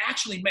distributors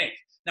actually make.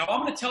 Now,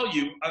 I'm going to tell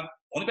you, I've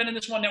only been in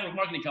this one network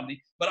marketing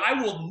company, but I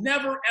will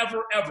never,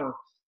 ever, ever,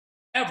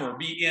 ever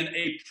be in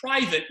a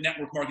private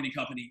network marketing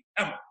company,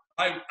 ever.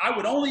 I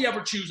would only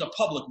ever choose a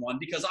public one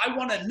because I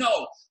want to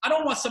know. I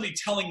don't want somebody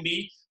telling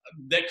me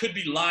that could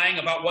be lying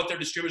about what their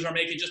distributors are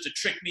making just to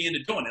trick me into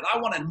doing it. I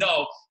want to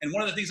know, and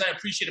one of the things I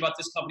appreciate about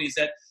this company is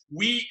that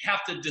we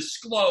have to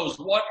disclose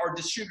what our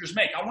distributors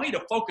make. I want you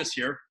to focus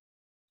here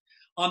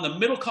on the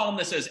middle column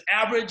that says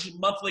average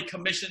monthly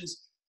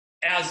commissions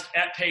as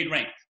at paid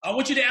rank. I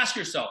want you to ask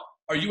yourself,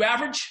 are you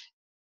average?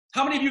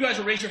 How many of you guys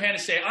will raise your hand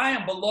and say, I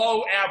am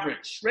below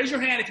average? Raise your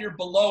hand if you're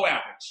below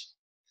average.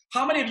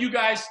 How many of you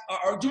guys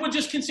would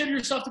just consider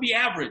yourself to be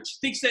average?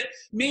 Thinks that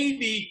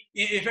maybe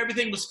if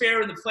everything was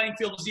fair and the playing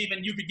field was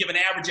even, you could give an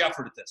average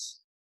effort at this?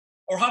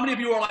 Or how many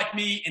of you are like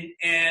me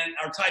and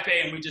are type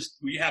A and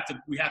we have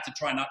to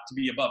try not to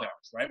be above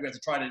average, right? We have to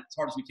try as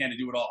hard as we can to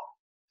do it all.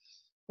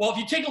 Well, if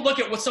you take a look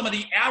at what some of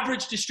the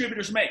average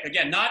distributors make,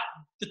 again, not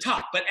the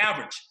top, but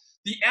average.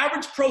 The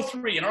average Pro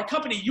 3 in our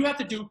company, you have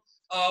to do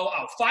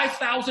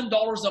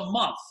 $5,000 a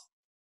month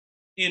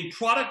in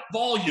product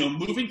volume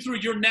moving through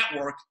your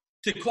network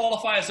to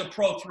qualify as a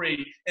Pro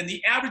 3. And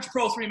the average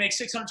Pro 3 makes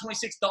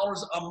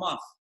 $626 a month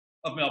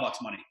of mailbox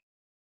money.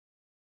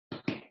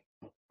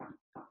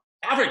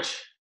 Average,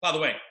 by the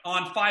way,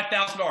 on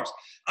 $5,000.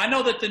 I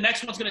know that the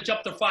next one's going to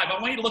jump to 5. I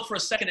want you to look for a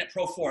second at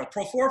Pro 4.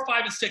 Pro 4,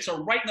 5, and 6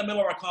 are right in the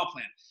middle of our comp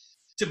plan.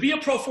 To be a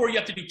Pro 4, you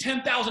have to do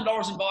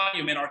 $10,000 in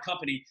volume in our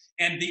company,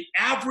 and the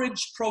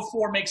average Pro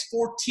 4 makes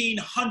 $1,496,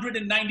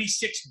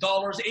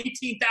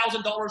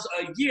 $18,000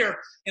 a year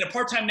in a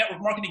part-time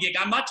network marketing gig.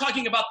 I'm not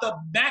talking about the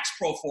max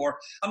Pro 4.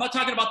 I'm not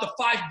talking about the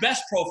 5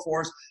 best Pro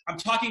 4s. I'm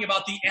talking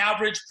about the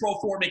average Pro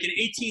 4 making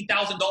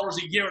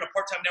 $18,000 a year in a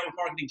part-time network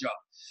marketing job.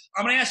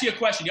 I'm going to ask you a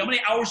question. You know how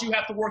many hours you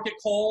have to work at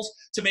Kohl's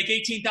to make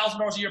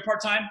 $18,000 a year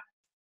part-time?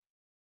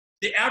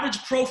 The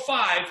average Pro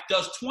 5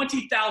 does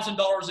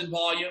 $20,000 in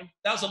volume.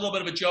 That was a little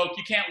bit of a joke.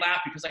 You can't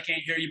laugh because I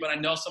can't hear you, but I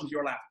know some of you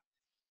are laughing.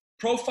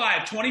 Pro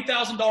 5,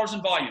 $20,000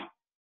 in volume,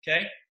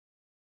 okay?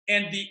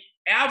 And the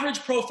average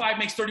Pro 5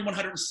 makes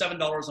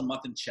 $3,107 a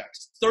month in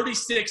checks,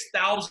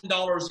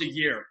 $36,000 a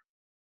year.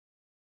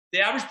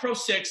 The average Pro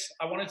 6,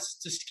 I wanted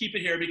to keep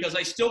it here because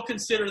I still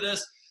consider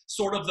this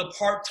sort of the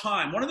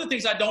part-time. One of the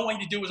things I don't want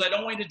you to do is I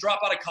don't want you to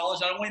drop out of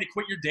college. I don't want you to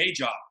quit your day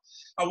job.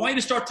 I want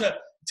you to start to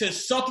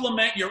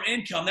supplement your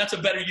income. That's a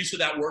better use of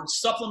that word.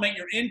 Supplement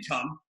your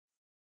income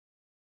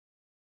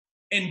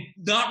and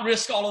not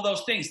risk all of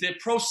those things. The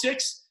Pro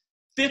 6,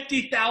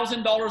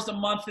 $50,000 a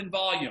month in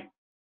volume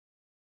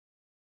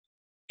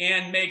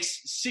and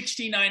makes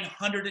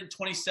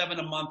 $6,927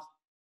 a month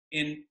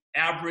in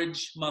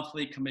average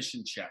monthly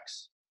commission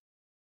checks.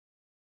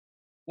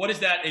 What is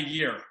that a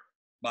year,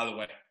 by the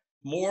way?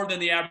 More than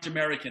the average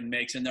American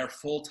makes in their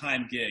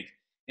full-time gig,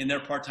 in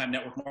their part-time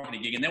network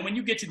marketing gig. And then when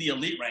you get to the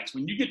elite ranks,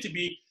 when you get to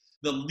be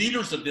the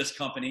leaders of this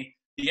company.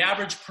 The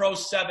average Pro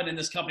 7 in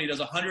this company does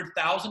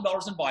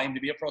 $100,000 in volume to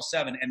be a Pro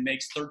 7 and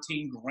makes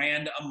 13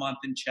 grand a month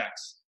in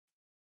checks.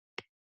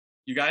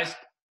 You guys,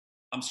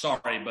 I'm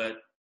sorry, but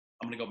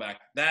I'm going to go back.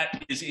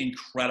 That is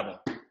incredible.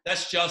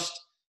 That's just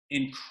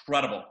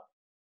incredible.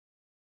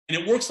 And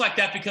it works like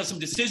that because some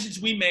decisions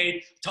we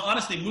made to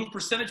honestly move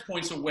percentage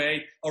points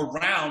away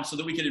around so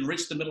that we could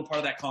enrich the middle part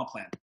of that comp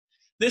plan.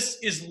 This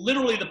is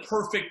literally the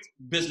perfect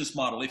business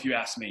model, if you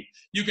ask me.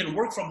 You can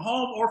work from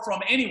home or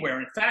from anywhere.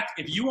 In fact,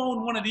 if you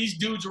own one of these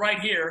dudes right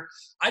here,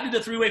 I did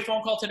a 3-way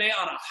phone call today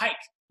on a hike.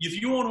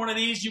 If you own one of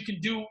these, you can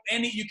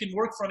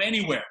work from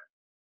anywhere.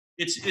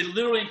 It's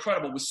literally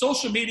incredible. With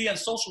social media and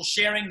social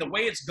sharing, the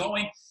way it's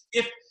going,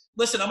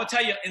 listen, I'm gonna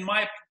tell you, not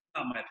my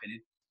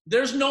opinion,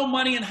 there's no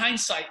money in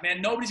hindsight,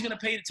 man. Nobody's gonna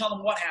pay you to tell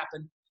them what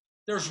happened.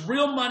 There's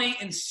real money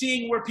in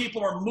seeing where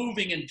people are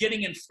moving and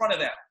getting in front of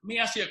that. Let me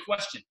ask you a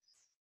question.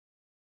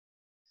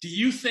 Do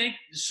you think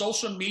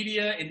social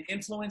media and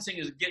influencing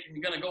is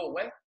going to go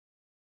away?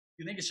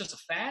 You think it's just a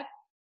fad?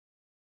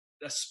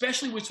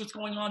 Especially with what's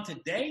going on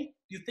today?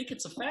 Do you think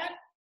it's a fad?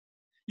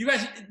 You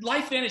guys,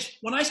 LifeVantage,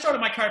 when I started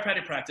my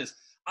chiropractic practice,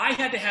 I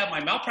had to have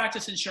my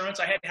malpractice insurance.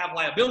 I had to have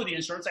liability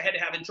insurance. I had to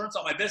have insurance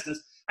on my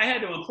business. I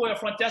had to employ a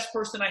front desk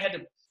person. I had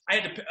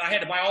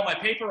to buy all my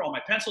paper, all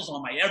my pencils,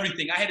 all my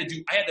everything. I had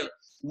to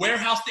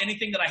warehouse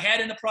anything that I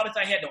had in the product.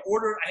 I had to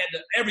order. I had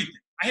to everything.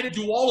 I had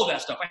to do all of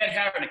that stuff. I had to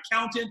have an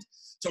accountant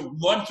to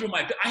run through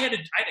I had to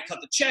cut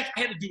the check.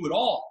 I had to do it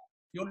all.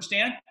 You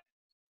understand?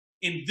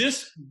 In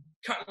this,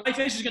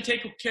 LifeVantage is going to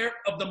take care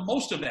of the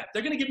most of that.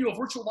 They're going to give you a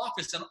virtual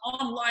office, an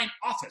online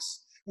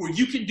office where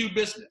you can do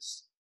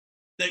business.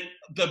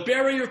 The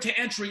barrier to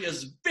entry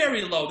is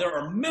very low. There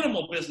are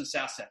minimal business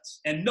assets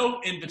and no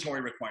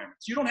inventory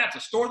requirements. You don't have to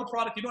store the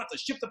product. You don't have to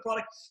ship the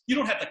product. You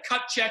don't have to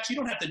cut checks. You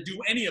don't have to do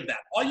any of that.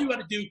 All you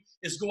got to do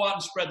is go out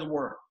and spread the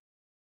word.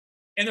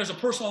 And there's a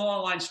personal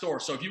online store.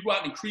 So if you go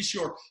out and increase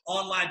your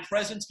online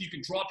presence, you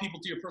can draw people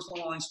to your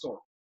personal online store.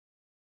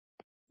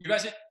 You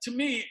guys, to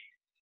me,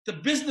 the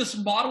business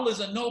model is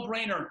a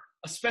no-brainer,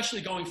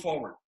 especially going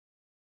forward.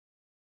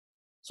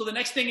 So the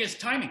next thing is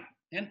timing.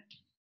 And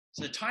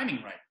is the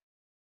timing right?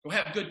 Go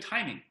have good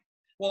timing.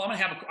 Well, I'm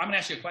gonna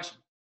ask you a question.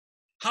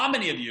 How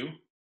many of you,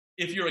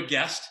 if you're a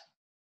guest,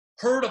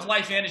 heard of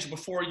LifeVantage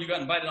before you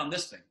got invited on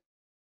this thing?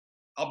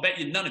 I'll bet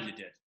you none of you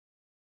did.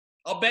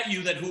 I'll bet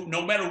you that no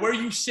matter where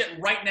you sit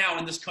right now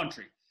in this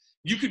country,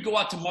 you could go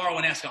out tomorrow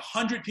and ask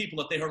 100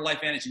 people if they heard of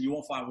LifeVantage and you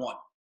won't find one.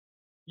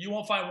 You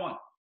won't find one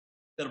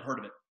that have heard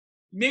of it.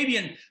 Maybe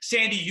in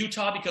Sandy,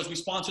 Utah, because we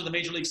sponsor the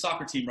Major League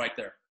Soccer team right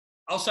there.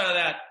 Outside of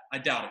that, I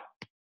doubt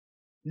it.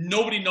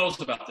 Nobody knows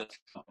about this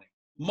company.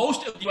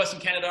 Most of the U.S.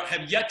 and Canada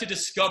have yet to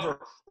discover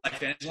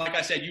LifeVantage. Like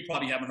I said, you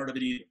probably haven't heard of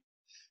it either.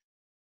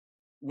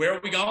 Where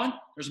are we going?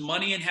 There's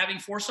money in having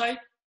foresight.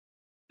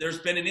 There's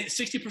been a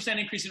 60%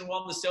 increase in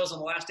wellness sales in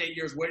the last 8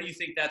 years. Where do you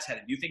think that's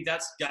headed? Do you think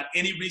that's got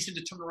any reason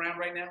to turn around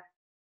right now?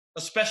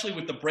 Especially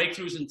with the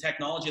breakthroughs in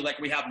technology like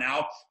we have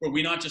now, where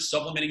we're not just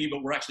supplementing you,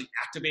 but we're actually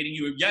activating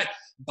you. Yet,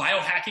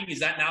 biohacking, is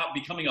that now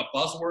becoming a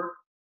buzzword?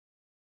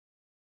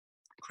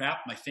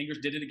 Crap, my fingers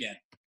did it again.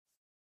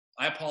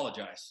 I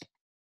apologize.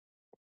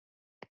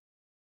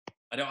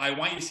 I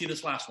want you to see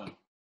this last one.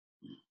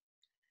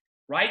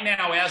 Right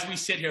now, as we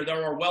sit here,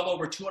 there are well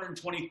over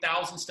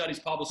 220,000 studies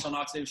published on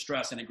oxidative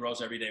stress, and it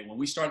grows every day. When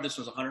we started, this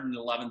was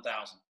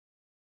 111,000.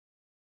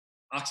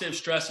 Oxidative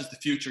stress is the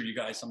future, you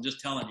guys. I'm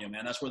just telling you,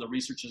 man. That's where the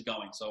research is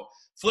going. So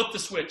flip the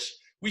switch.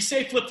 We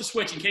say flip the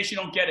switch. In case you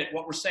don't get it,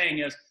 what we're saying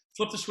is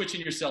flip the switch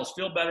in your cells,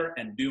 feel better,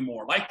 and do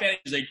more. LifeVantage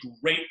is a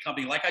great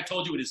company. Like I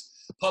told you, it is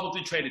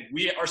publicly traded.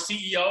 Our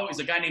CEO is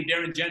a guy named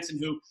Darren Jensen,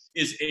 who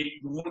is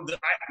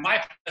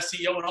my best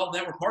CEO in all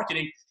network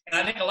marketing. And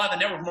I think a lot of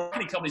the network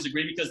marketing companies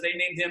agree because they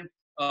named him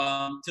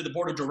to the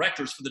board of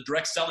directors for the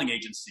direct selling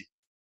agency.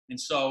 And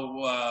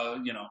so,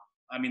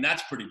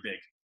 that's pretty big.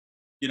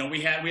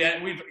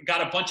 We've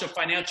got a bunch of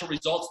financial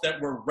results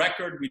that were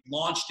record. We've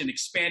launched and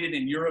expanded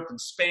in Europe and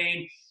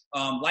Spain.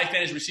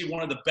 LifeVantage received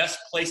one of the best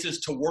places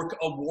to work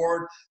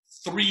award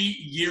 3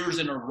 years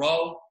in a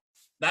row.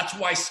 That's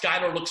why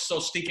Skylar looks so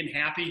stinking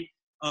happy.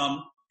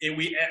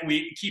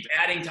 We keep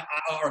adding to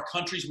our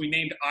countries. We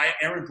named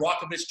Aaron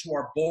Brockovich to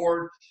our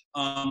board.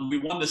 We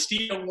won the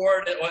Steve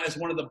Award as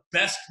one of the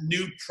best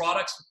new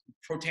products,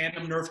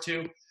 Protandem Nerve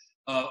 2.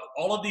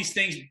 All of these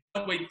things,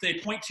 what they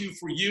point to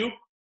for you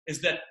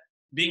is that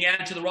being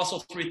added to the Russell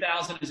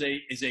 3000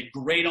 is a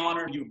great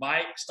honor. You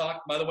buy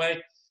stock, by the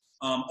way.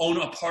 Own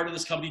a part of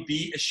this company,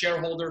 be a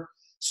shareholder.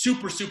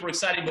 Super, super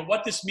exciting. But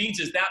what this means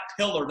is that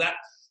pillar,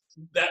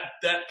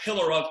 that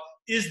pillar of,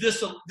 is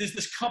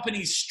this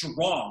company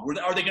strong?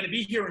 Are they going to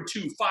be here in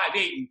 2, 5,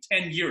 8, and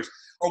 10 years?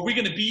 Are we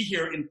going to be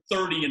here in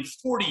 30 and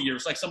 40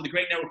 years like some of the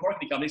great network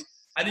marketing companies?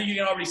 I think you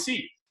can already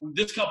see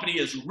this company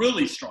is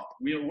really strong.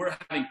 We're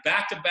having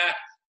back-to-back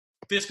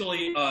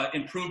fiscally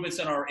improvements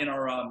in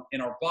our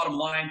bottom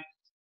line.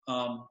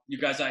 You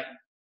guys,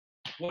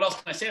 what else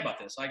can I say about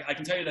this? I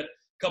can tell you that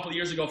a couple of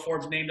years ago,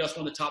 Forbes named us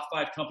one of the top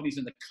 5 companies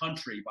in the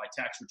country by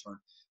tax return.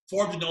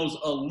 Forbes knows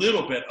a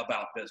little bit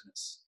about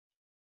business.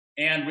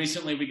 And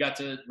recently we got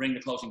to ring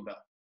the closing bell.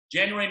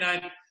 January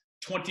 9th,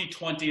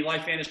 2020,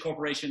 LifeVantage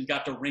Corporation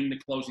got to ring the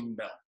closing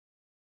bell.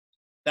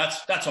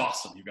 That's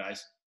awesome, you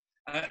guys.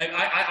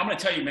 I'm going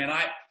to tell you, man,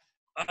 I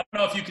don't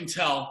know if you can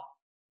tell,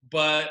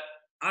 but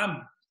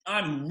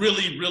I'm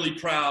really, really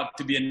proud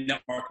to be a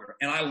network marketer,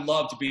 and I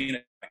love to be a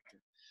network marketer.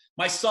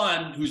 My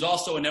son, who's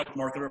also a network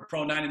marketer,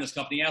 Pro 9 in this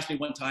company, asked me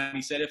one time,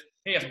 he said,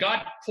 if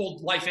God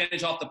pulled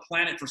LifeVantage off the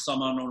planet for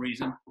some unknown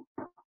reason,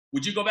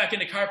 would you go back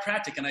into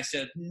chiropractic? And I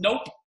said,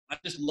 nope. I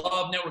just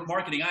love network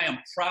marketing. I am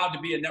proud to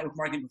be a network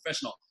marketing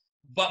professional.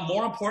 But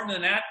more important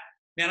than that,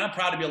 man, I'm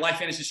proud to be a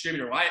LifeVantage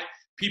distributor.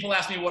 People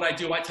ask me what I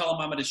do. I tell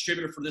them I'm a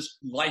distributor for this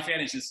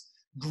LifeVantage, this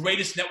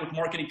greatest network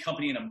marketing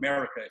company in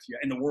America,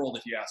 in the world,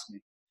 if you ask me.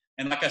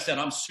 And like I said,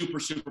 I'm super,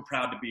 super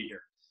proud to be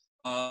here.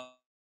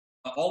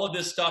 All of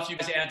this stuff, you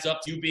guys, adds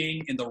up to you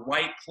being in the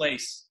right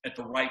place at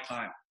the right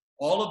time.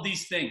 All of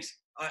these things,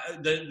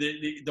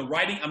 the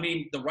writing,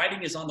 the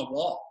writing is on the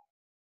wall.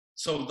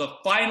 So the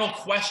final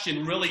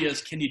question really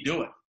is, can you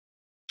do it?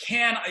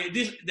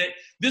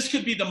 This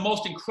could be the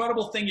most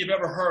incredible thing you've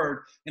ever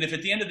heard. And if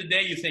at the end of the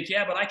day you think,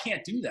 yeah, but I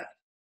can't do that,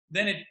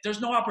 then there's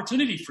no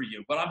opportunity for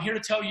you. But I'm here to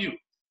tell you,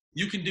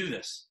 you can do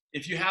this.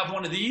 If you have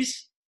one of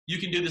these, you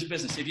can do this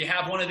business. If you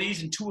have one of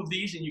these and two of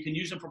these and you can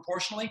use them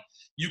proportionally,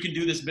 you can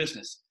do this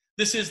business.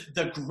 This is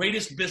the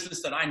greatest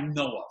business that I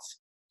know of.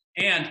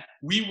 And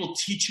we will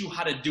teach you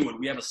how to do it.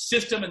 We have a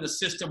system, and the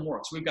system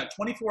works. We've got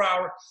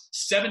 24-hour,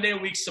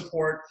 7-day-a-week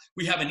support.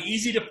 We have an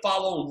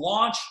easy-to-follow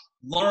launch,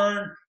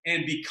 learn,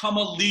 and become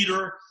a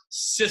leader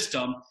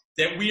system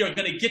that we are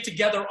going to get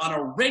together on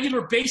a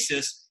regular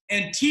basis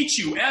and teach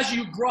you as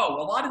you grow.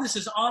 A lot of this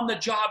is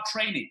on-the-job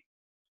training.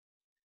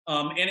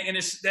 And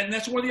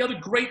that's one of the other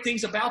great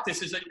things about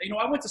this is that,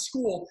 I went to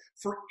school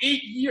for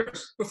 8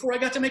 years before I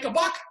got to make a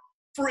buck.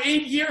 For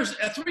 8 years,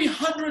 at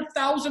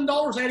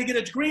 $300,000, I had to get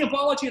a degree in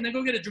biology and then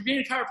go get a degree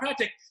in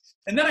chiropractic.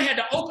 And then I had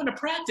to open a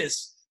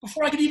practice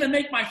before I could even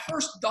make my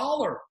first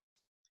dollar.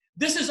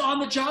 This is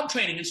on-the-job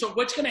training. And so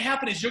what's going to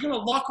happen is you're going to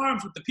lock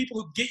arms with the people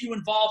who get you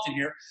involved in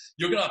here.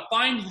 You're going to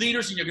find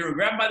leaders, and you're going to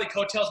grab them by the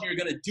coattails, and you're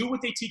going to do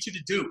what they teach you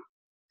to do.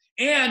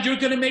 And you're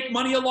going to make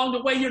money along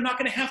the way. You're not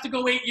going to have to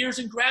go 8 years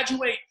and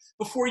graduate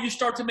before you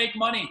start to make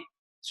money.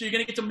 So you're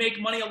going to get to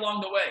make money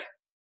along the way.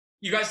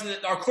 You guys,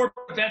 our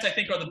corporate events, I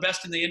think, are the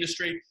best in the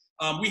industry.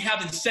 We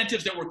have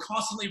incentives that we're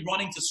constantly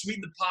running to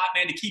sweeten the pot,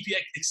 man, to keep you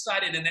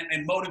excited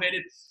and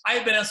motivated. I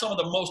have been on some of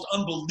the most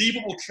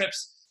unbelievable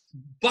trips,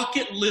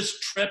 bucket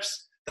list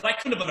trips that I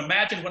couldn't have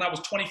imagined when I was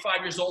 25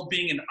 years old,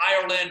 being in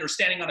Ireland or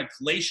standing on a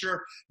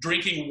glacier,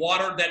 drinking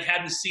water that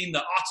hadn't seen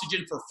the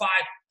oxygen for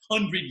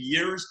 500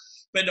 years.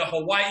 Been to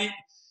Hawaii.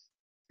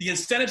 The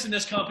incentives in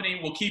this company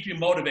will keep you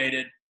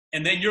motivated.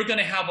 And then you're going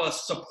to have a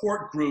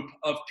support group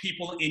of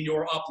people in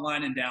your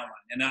upline and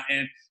downline.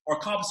 And our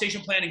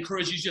compensation plan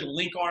encourages you to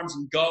link arms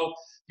and go.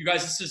 You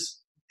guys,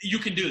 you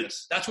can do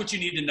this. That's what you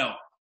need to know.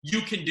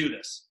 You can do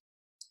this.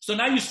 So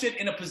now you sit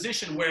in a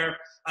position where,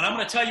 and I'm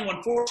going to tell you,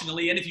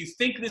 unfortunately, and if you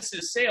think this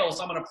is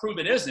sales, I'm going to prove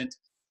it isn't.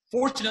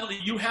 Fortunately,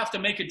 you have to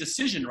make a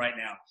decision right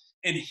now.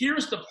 And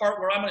here's the part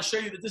where I'm going to show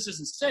you that this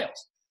isn't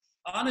sales.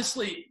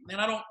 Honestly,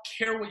 man, I don't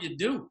care what you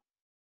do.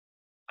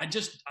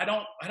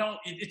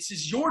 This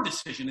is your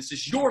decision. This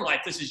is your life.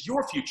 This is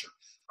your future.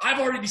 I've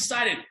already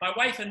decided. My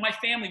wife and my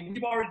family,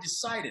 we've already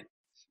decided.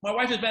 My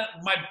wife has been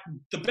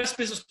the best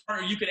business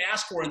partner you could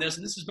ask for in this,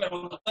 and this has been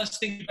one of the best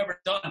things we've ever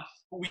done.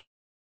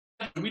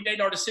 We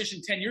made our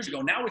decision 10 years ago.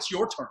 Now it's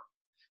your turn.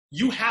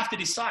 You have to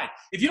decide.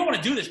 If you don't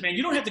want to do this, man,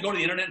 you don't have to go to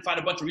the internet and find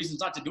a bunch of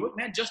reasons not to do it.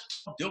 Man, just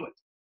don't do it.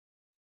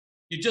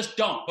 You just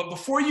don't. But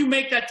before you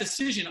make that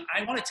decision,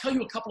 I want to tell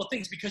you a couple of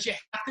things because you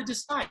have to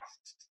decide.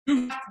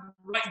 You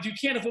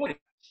can't avoid it.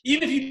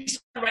 Even if you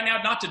decide right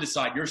now not to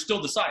decide, you're still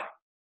deciding.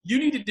 You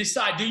need to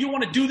decide, do you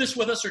want to do this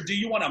with us or do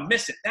you want to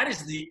miss it? That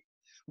is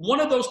one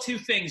of those two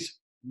things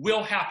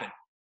will happen.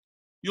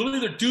 You'll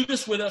either do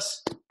this with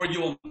us or you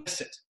will miss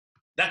it.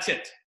 That's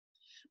it.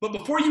 But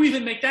before you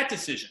even make that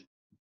decision,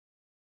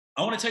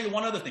 I want to tell you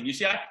one other thing. You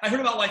see, I heard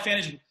about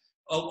LifeVantage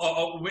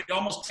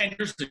almost 10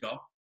 years ago.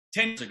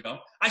 10 years ago,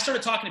 I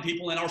started talking to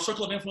people, and our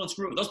circle of influence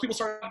grew. Those people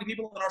started talking to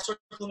people in our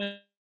circle of influence.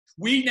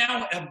 We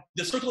now have,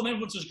 the circle of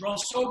influence has grown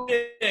so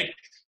big,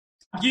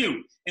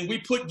 and we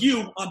put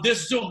you on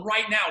this Zoom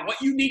right now.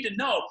 What you need to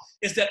know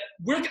is that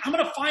I'm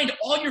going to find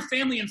all your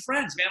family and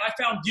friends, man. I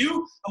found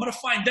you. I'm going to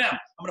find them.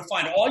 I'm going to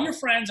find all your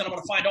friends, and I'm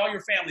going to find all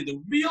your family.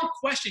 The real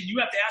question you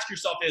have to ask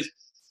yourself is,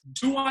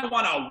 do I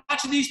want to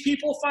watch these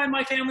people find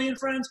my family and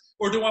friends,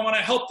 or do I want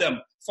to help them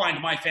find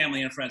my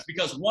family and friends?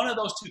 Because one of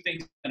those two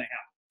things is going to happen.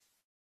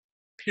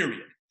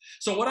 Period.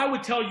 So what I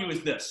would tell you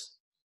is this.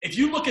 If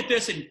you look at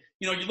this and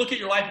you look at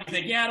your life and you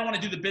think, yeah, I don't want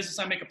to do the business.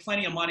 I make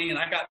plenty of money and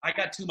I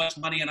got too much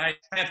money and I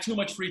have too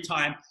much free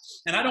time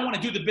and I don't want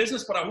to do the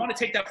business, but I want to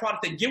take that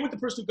product and get with the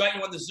person who got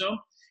you on the Zoom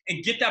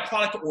and get that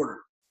product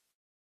ordered.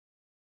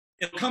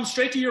 It'll come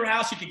straight to your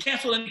house. You can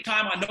cancel it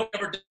anytime. I know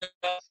never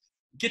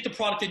get the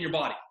product in your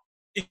body.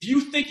 If you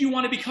think you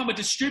want to become a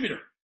distributor,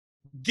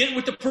 get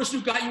with the person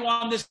who got you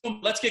on this Zoom.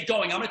 Let's get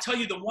going. I'm going to tell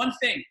you the one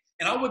thing.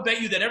 and I would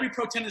bet you that every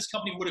Pro 10 in this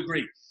company would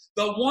agree.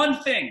 The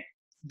one thing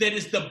that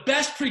is the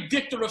best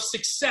predictor of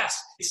success,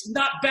 it's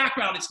not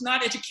background, it's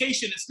not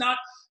education, it's not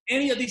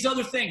any of these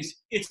other things.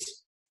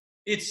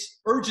 It's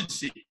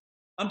urgency.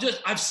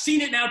 I've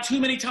seen it now too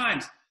many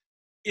times.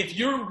 If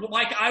you're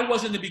like I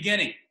was in the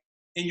beginning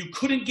and you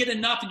couldn't get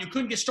enough and you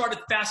couldn't get started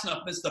fast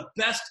enough, it's the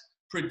best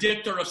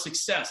predictor of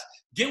success.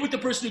 Get with the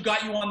person who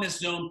got you on this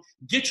Zoom,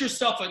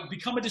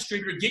 become a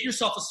distributor, get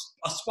yourself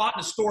a spot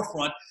in a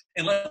storefront,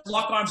 and let's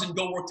lock arms and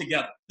go work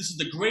together. This is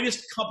the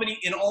greatest company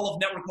in all of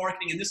network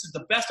marketing, and this is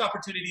the best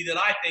opportunity that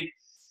I think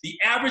the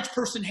average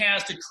person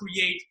has to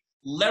create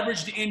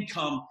leveraged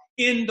income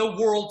in the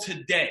world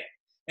today.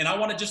 And I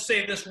want to just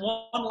say this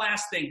one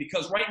last thing,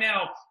 because right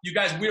now, you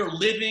guys, we are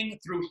living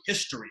through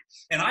history.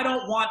 And I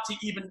don't want to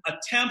even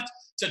attempt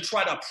to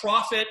try to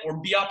profit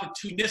or be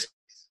opportunistic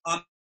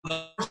on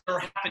the things that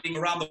are happening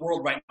around the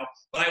world right now.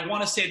 But I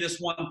want to say this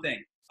one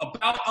thing.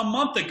 About a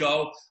month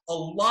ago, a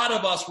lot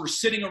of us were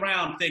sitting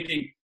around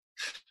thinking,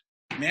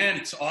 man,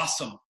 it's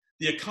awesome.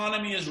 The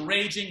economy is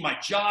raging. My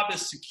job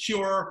is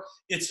secure.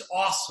 It's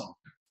awesome.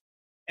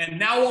 And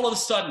now all of a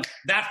sudden,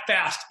 that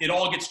fast, it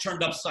all gets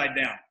turned upside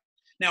down.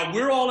 Now,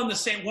 we're all in the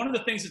same. One of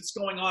the things that's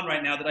going on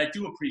right now that I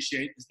do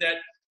appreciate is that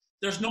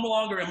there's no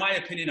longer, in my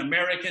opinion,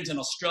 Americans and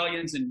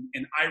Australians and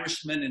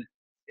Irishmen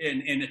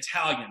and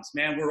Italians.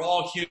 Man, we're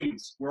all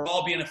humans. We're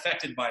all being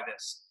affected by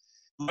this.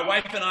 My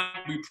wife and I,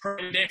 we pray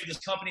every day for this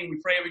company. We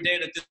pray every day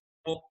that this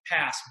will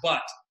pass.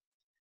 But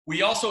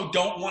we also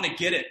don't want to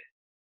get it.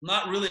 I'm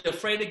not really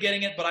afraid of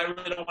getting it, but I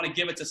really don't want to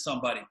give it to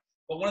somebody.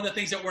 But one of the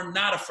things that we're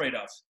not afraid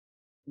of,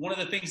 one of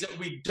the things that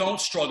we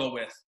don't struggle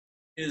with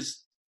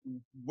is,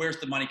 where's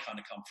the money going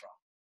to come from?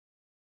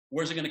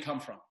 Where's it going to come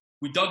from?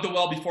 We dug the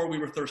well before we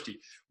were thirsty.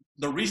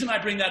 The reason I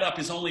bring that up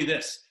is only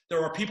this.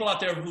 There are people out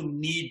there who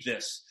need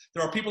this.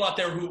 There are people out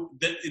there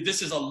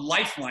this is a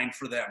lifeline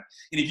for them.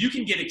 And if you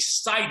can get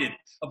excited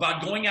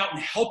about going out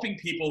and helping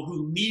people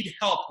who need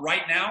help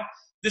right now,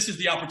 this is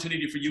the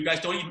opportunity for you guys.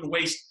 Don't even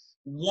waste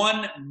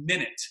 1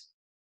 minute.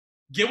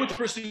 Get with the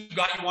person who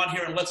got you on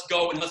here, and let's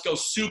go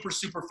super,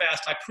 super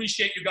fast. I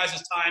appreciate you guys'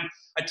 time.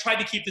 I tried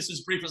to keep this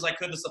as brief as I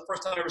could. This is the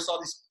first time I ever saw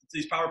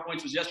these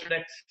PowerPoints was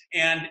yesterday.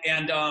 And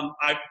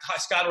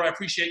Skylar, I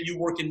appreciate you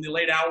working the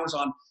late hours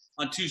on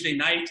Tuesday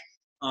night.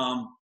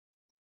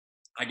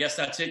 I guess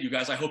that's it, you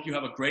guys. I hope you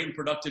have a great and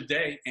productive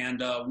day,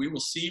 and we will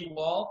see you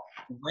all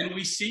when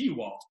we see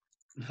you all.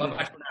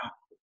 Bye-bye for now.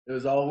 It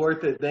was all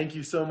worth it. Thank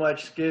you so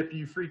much, Skip.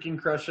 You freaking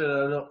crushed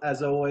it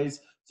as always.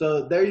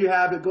 So there you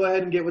have it. Go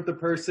ahead and get with the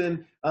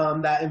person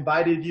that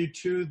invited you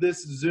to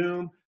this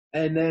Zoom,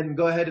 and then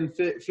go ahead and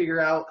figure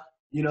out,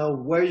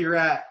 where you're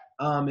at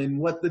and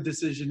what the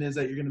decision is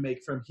that you're going to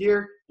make from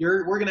here.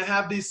 We're going to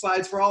have these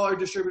slides for all our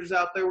distributors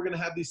out there. We're going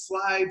to have these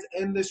slides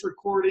and this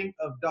recording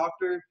of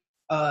Dr.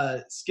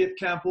 Skip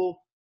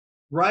Campbell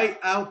right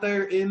out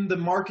there in the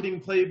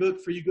marketing playbook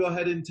for you. Go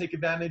ahead and take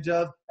advantage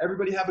of.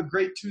 Everybody have a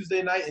great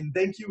Tuesday night, and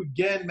thank you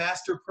again,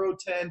 Master Pro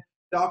 10,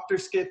 Dr.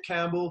 Skip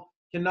Campbell.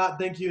 Cannot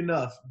thank you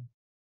enough.